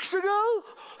 18 weeks ago?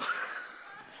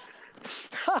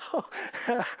 No.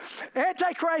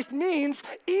 Antichrist means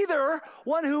either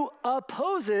one who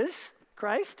opposes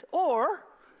Christ or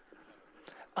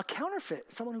a counterfeit,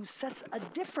 someone who sets a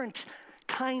different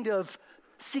kind of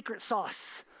secret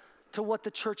sauce to what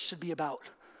the church should be about,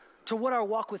 to what our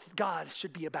walk with God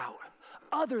should be about,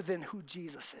 other than who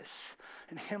Jesus is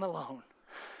and him alone.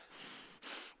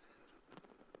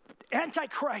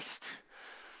 Antichrist.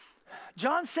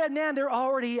 John said, man, they're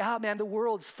already out, man. The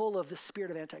world's full of the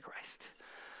spirit of Antichrist.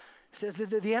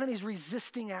 The enemy's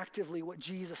resisting actively what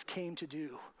Jesus came to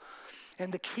do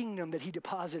and the kingdom that he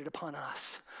deposited upon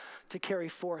us to carry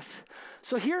forth.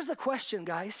 So here's the question,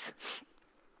 guys.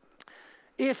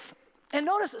 And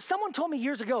notice, someone told me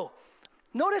years ago,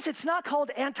 notice it's not called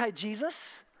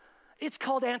anti-Jesus, it's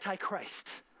called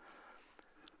Antichrist.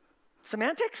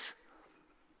 Semantics?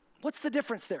 What's the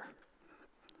difference there?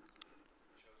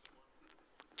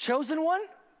 Chosen one?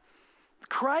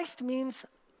 Christ means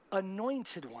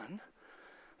anointed one.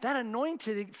 That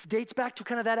anointed dates back to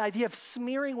kind of that idea of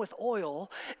smearing with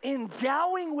oil,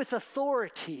 endowing with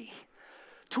authority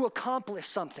to accomplish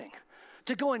something,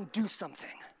 to go and do something.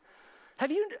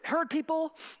 Have you heard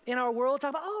people in our world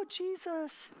talk about, oh,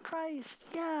 Jesus, Christ,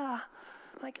 yeah.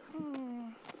 Like,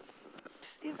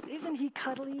 isn't he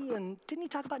cuddly? And didn't he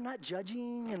talk about not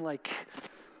judging and like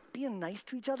being nice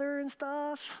to each other and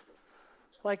stuff?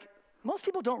 Like, most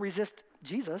people don't resist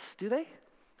Jesus, do they?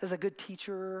 As a good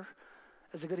teacher,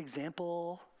 as a good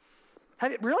example.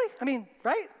 Really? I mean,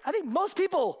 right? I think most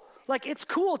people, like, it's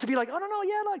cool to be like, oh, no,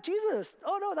 yeah, like Jesus.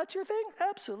 Oh, no, that's your thing?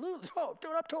 Absolutely. Oh,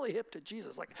 dude, I'm totally hip to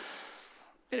Jesus. Like,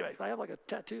 anyway, I have like a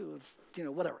tattoo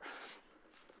of, whatever.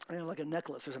 I have like a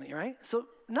necklace or something, right? So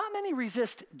not many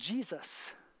resist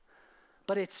Jesus,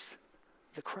 but it's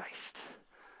the Christ.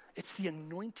 It's the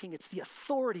anointing, it's the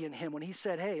authority in him when he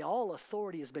said, hey, all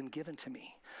authority has been given to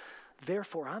me.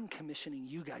 Therefore, I'm commissioning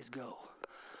you guys go.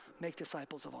 Make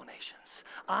disciples of all nations.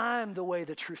 I'm the way,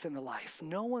 the truth, and the life.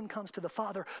 No one comes to the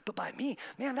Father but by me.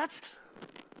 Man,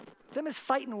 them is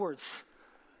fighting words.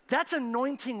 That's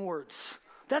anointing words.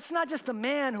 That's not just a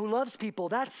man who loves people.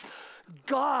 That's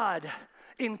God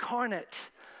incarnate,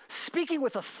 speaking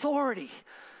with authority,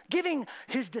 giving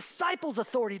his disciples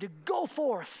authority to go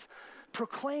forth,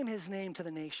 proclaim his name to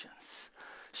the nations,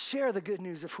 share the good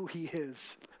news of who he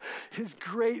is, his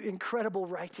great, incredible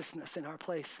righteousness in our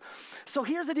place. So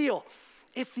here's the deal.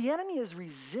 If the enemy is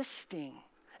resisting,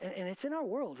 and it's in our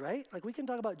world, right? Like we can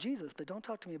talk about Jesus, but don't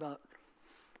talk to me about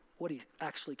what he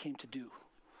actually came to do.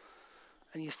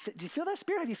 And do you feel that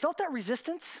spirit? Have you felt that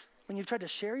resistance when you've tried to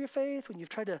share your faith, when you've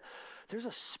tried to, there's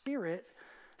a spirit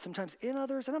sometimes in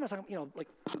others, and I'm not talking, like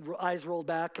eyes rolled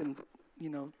back and,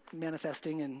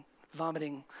 manifesting and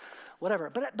vomiting, whatever.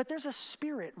 But there's a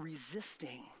spirit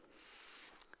resisting.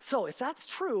 So if that's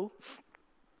true,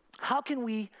 how can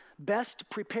we best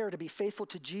prepare to be faithful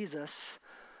to Jesus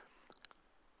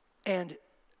and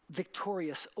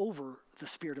victorious over the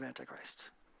spirit of Antichrist?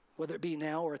 Whether it be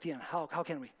now or at the end, how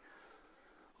can we?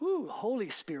 Ooh,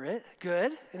 Holy Spirit,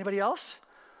 good. Anybody else?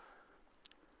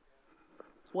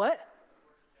 What?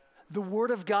 The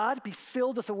Word of God, be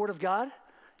filled with the Word of God?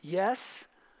 Yes.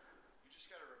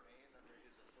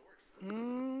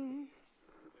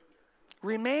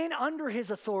 Remain under his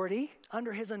authority,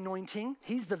 under his anointing.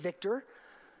 He's the victor.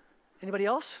 Anybody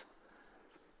else?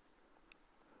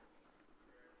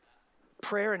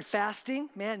 Prayer and fasting.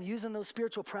 Man, using those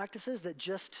spiritual practices that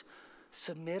just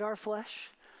submit our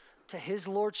flesh to his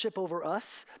lordship over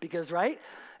us. Because, right,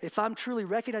 if I'm truly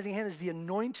recognizing him as the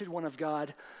anointed one of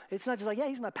God, it's not just like, yeah,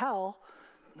 he's my pal.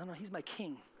 No, he's my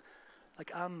king.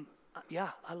 Like yeah,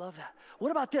 I love that.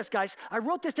 What about this, guys? I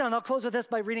wrote this down. I'll close with this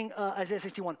by reading Isaiah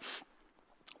 61.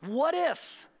 What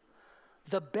if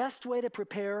the best way to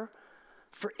prepare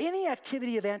for any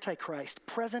activity of Antichrist,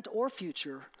 present or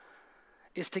future,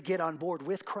 is to get on board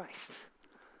with Christ?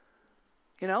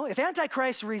 If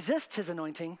Antichrist resists his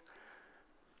anointing,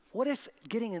 what if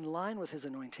getting in line with his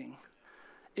anointing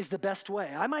is the best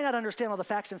way? I might not understand all the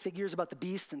facts and figures about the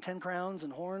beast and 10 crowns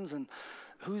and horns and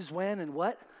who's when and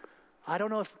what. I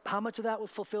don't know how much of that was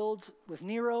fulfilled with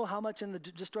Nero, how much in the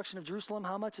destruction of Jerusalem,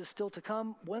 how much is still to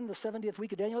come, when the 70th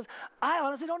week of Daniel is. I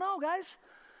honestly don't know, guys.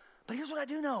 But here's what I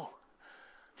do know.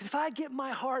 That if I get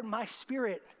my heart and my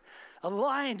spirit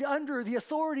aligned under the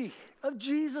authority of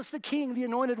Jesus the King, the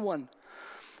Anointed One.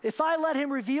 If I let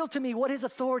him reveal to me what his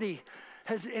authority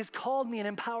has called me and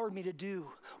empowered me to do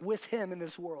with him in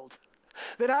this world,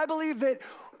 then I believe that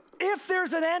if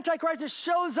there's an Antichrist that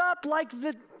shows up like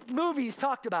the movies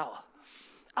talked about,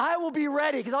 I will be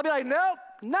ready, because I'll be like, nope,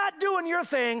 not doing your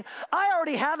thing. I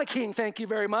already have a king, thank you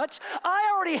very much.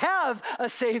 I already have a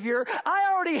savior. I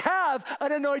already have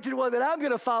an anointed one that I'm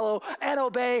going to follow and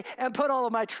obey and put all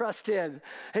of my trust in.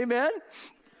 Amen?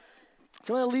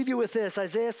 So I'm going to leave you with this,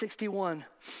 Isaiah 61.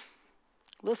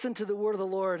 Listen to the word of the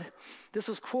Lord. This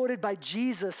was quoted by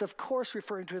Jesus, of course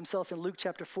referring to himself in Luke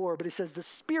chapter 4, but he says, the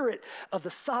Spirit of the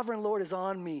sovereign Lord is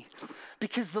on me,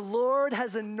 because the Lord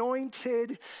has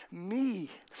anointed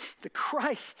me, the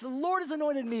Christ. The Lord has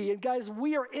anointed me, and guys,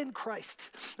 we are in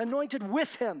Christ, anointed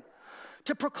with him,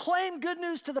 to proclaim good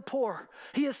news to the poor.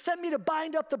 He has sent me to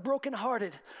bind up the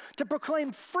brokenhearted, to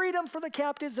proclaim freedom for the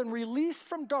captives and release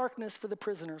from darkness for the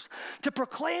prisoners, to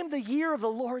proclaim the year of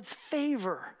the Lord's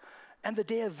favor and the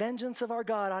day of vengeance of our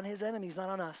God on his enemies, not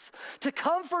on us, to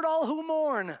comfort all who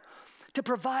mourn, to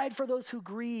provide for those who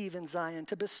grieve in Zion,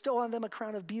 to bestow on them a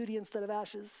crown of beauty instead of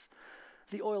ashes,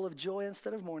 the oil of joy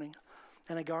instead of mourning,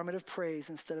 and a garment of praise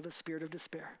instead of a spirit of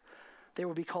despair. They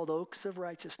will be called oaks of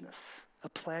righteousness, a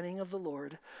planting of the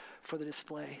Lord for the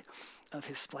display of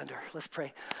his splendor. Let's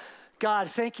pray. God,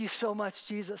 thank you so much,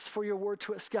 Jesus, for your word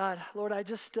to us, God. Lord,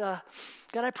 God,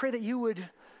 I pray that you would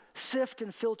sift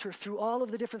and filter through all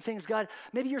of the different things. God,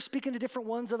 maybe you're speaking to different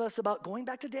ones of us about going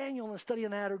back to Daniel and studying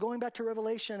that, or going back to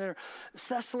Revelation or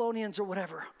Thessalonians or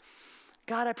whatever.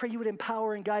 God, I pray you would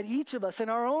empower and guide each of us in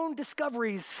our own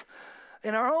discoveries,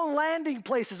 in our own landing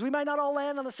places. We might not all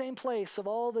land on the same place of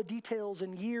all the details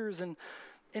and years and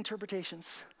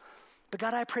interpretations. But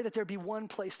God, I pray that there be one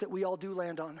place that we all do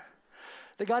land on.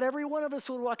 That God, every one of us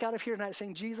would walk out of here tonight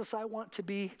saying, Jesus, I want to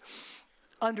be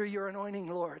under your anointing,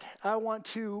 Lord. I want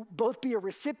to both be a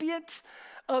recipient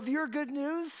of your good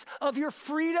news, of your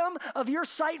freedom, of your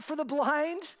sight for the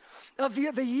blind, of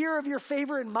the year of your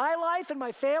favor in my life and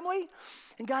my family.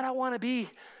 And God, I want to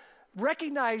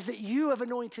recognize that you have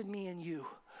anointed me and you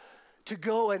to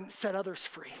go and set others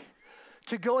free,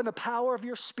 to go in the power of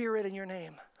your Spirit and your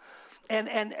name,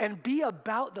 and be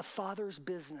about the Father's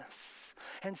business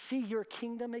and see your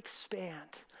kingdom expand.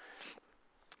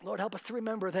 Lord, help us to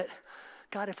remember that,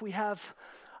 God, if we have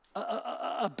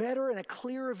a better and a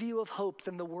clearer view of hope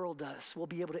than the world does, we'll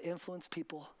be able to influence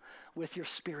people with your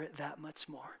Spirit that much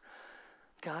more.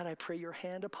 God, I pray your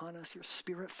hand upon us, your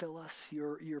Spirit fill us,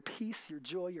 your peace, your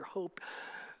joy, your hope,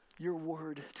 your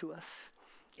word to us.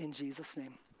 In Jesus'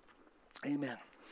 name, amen.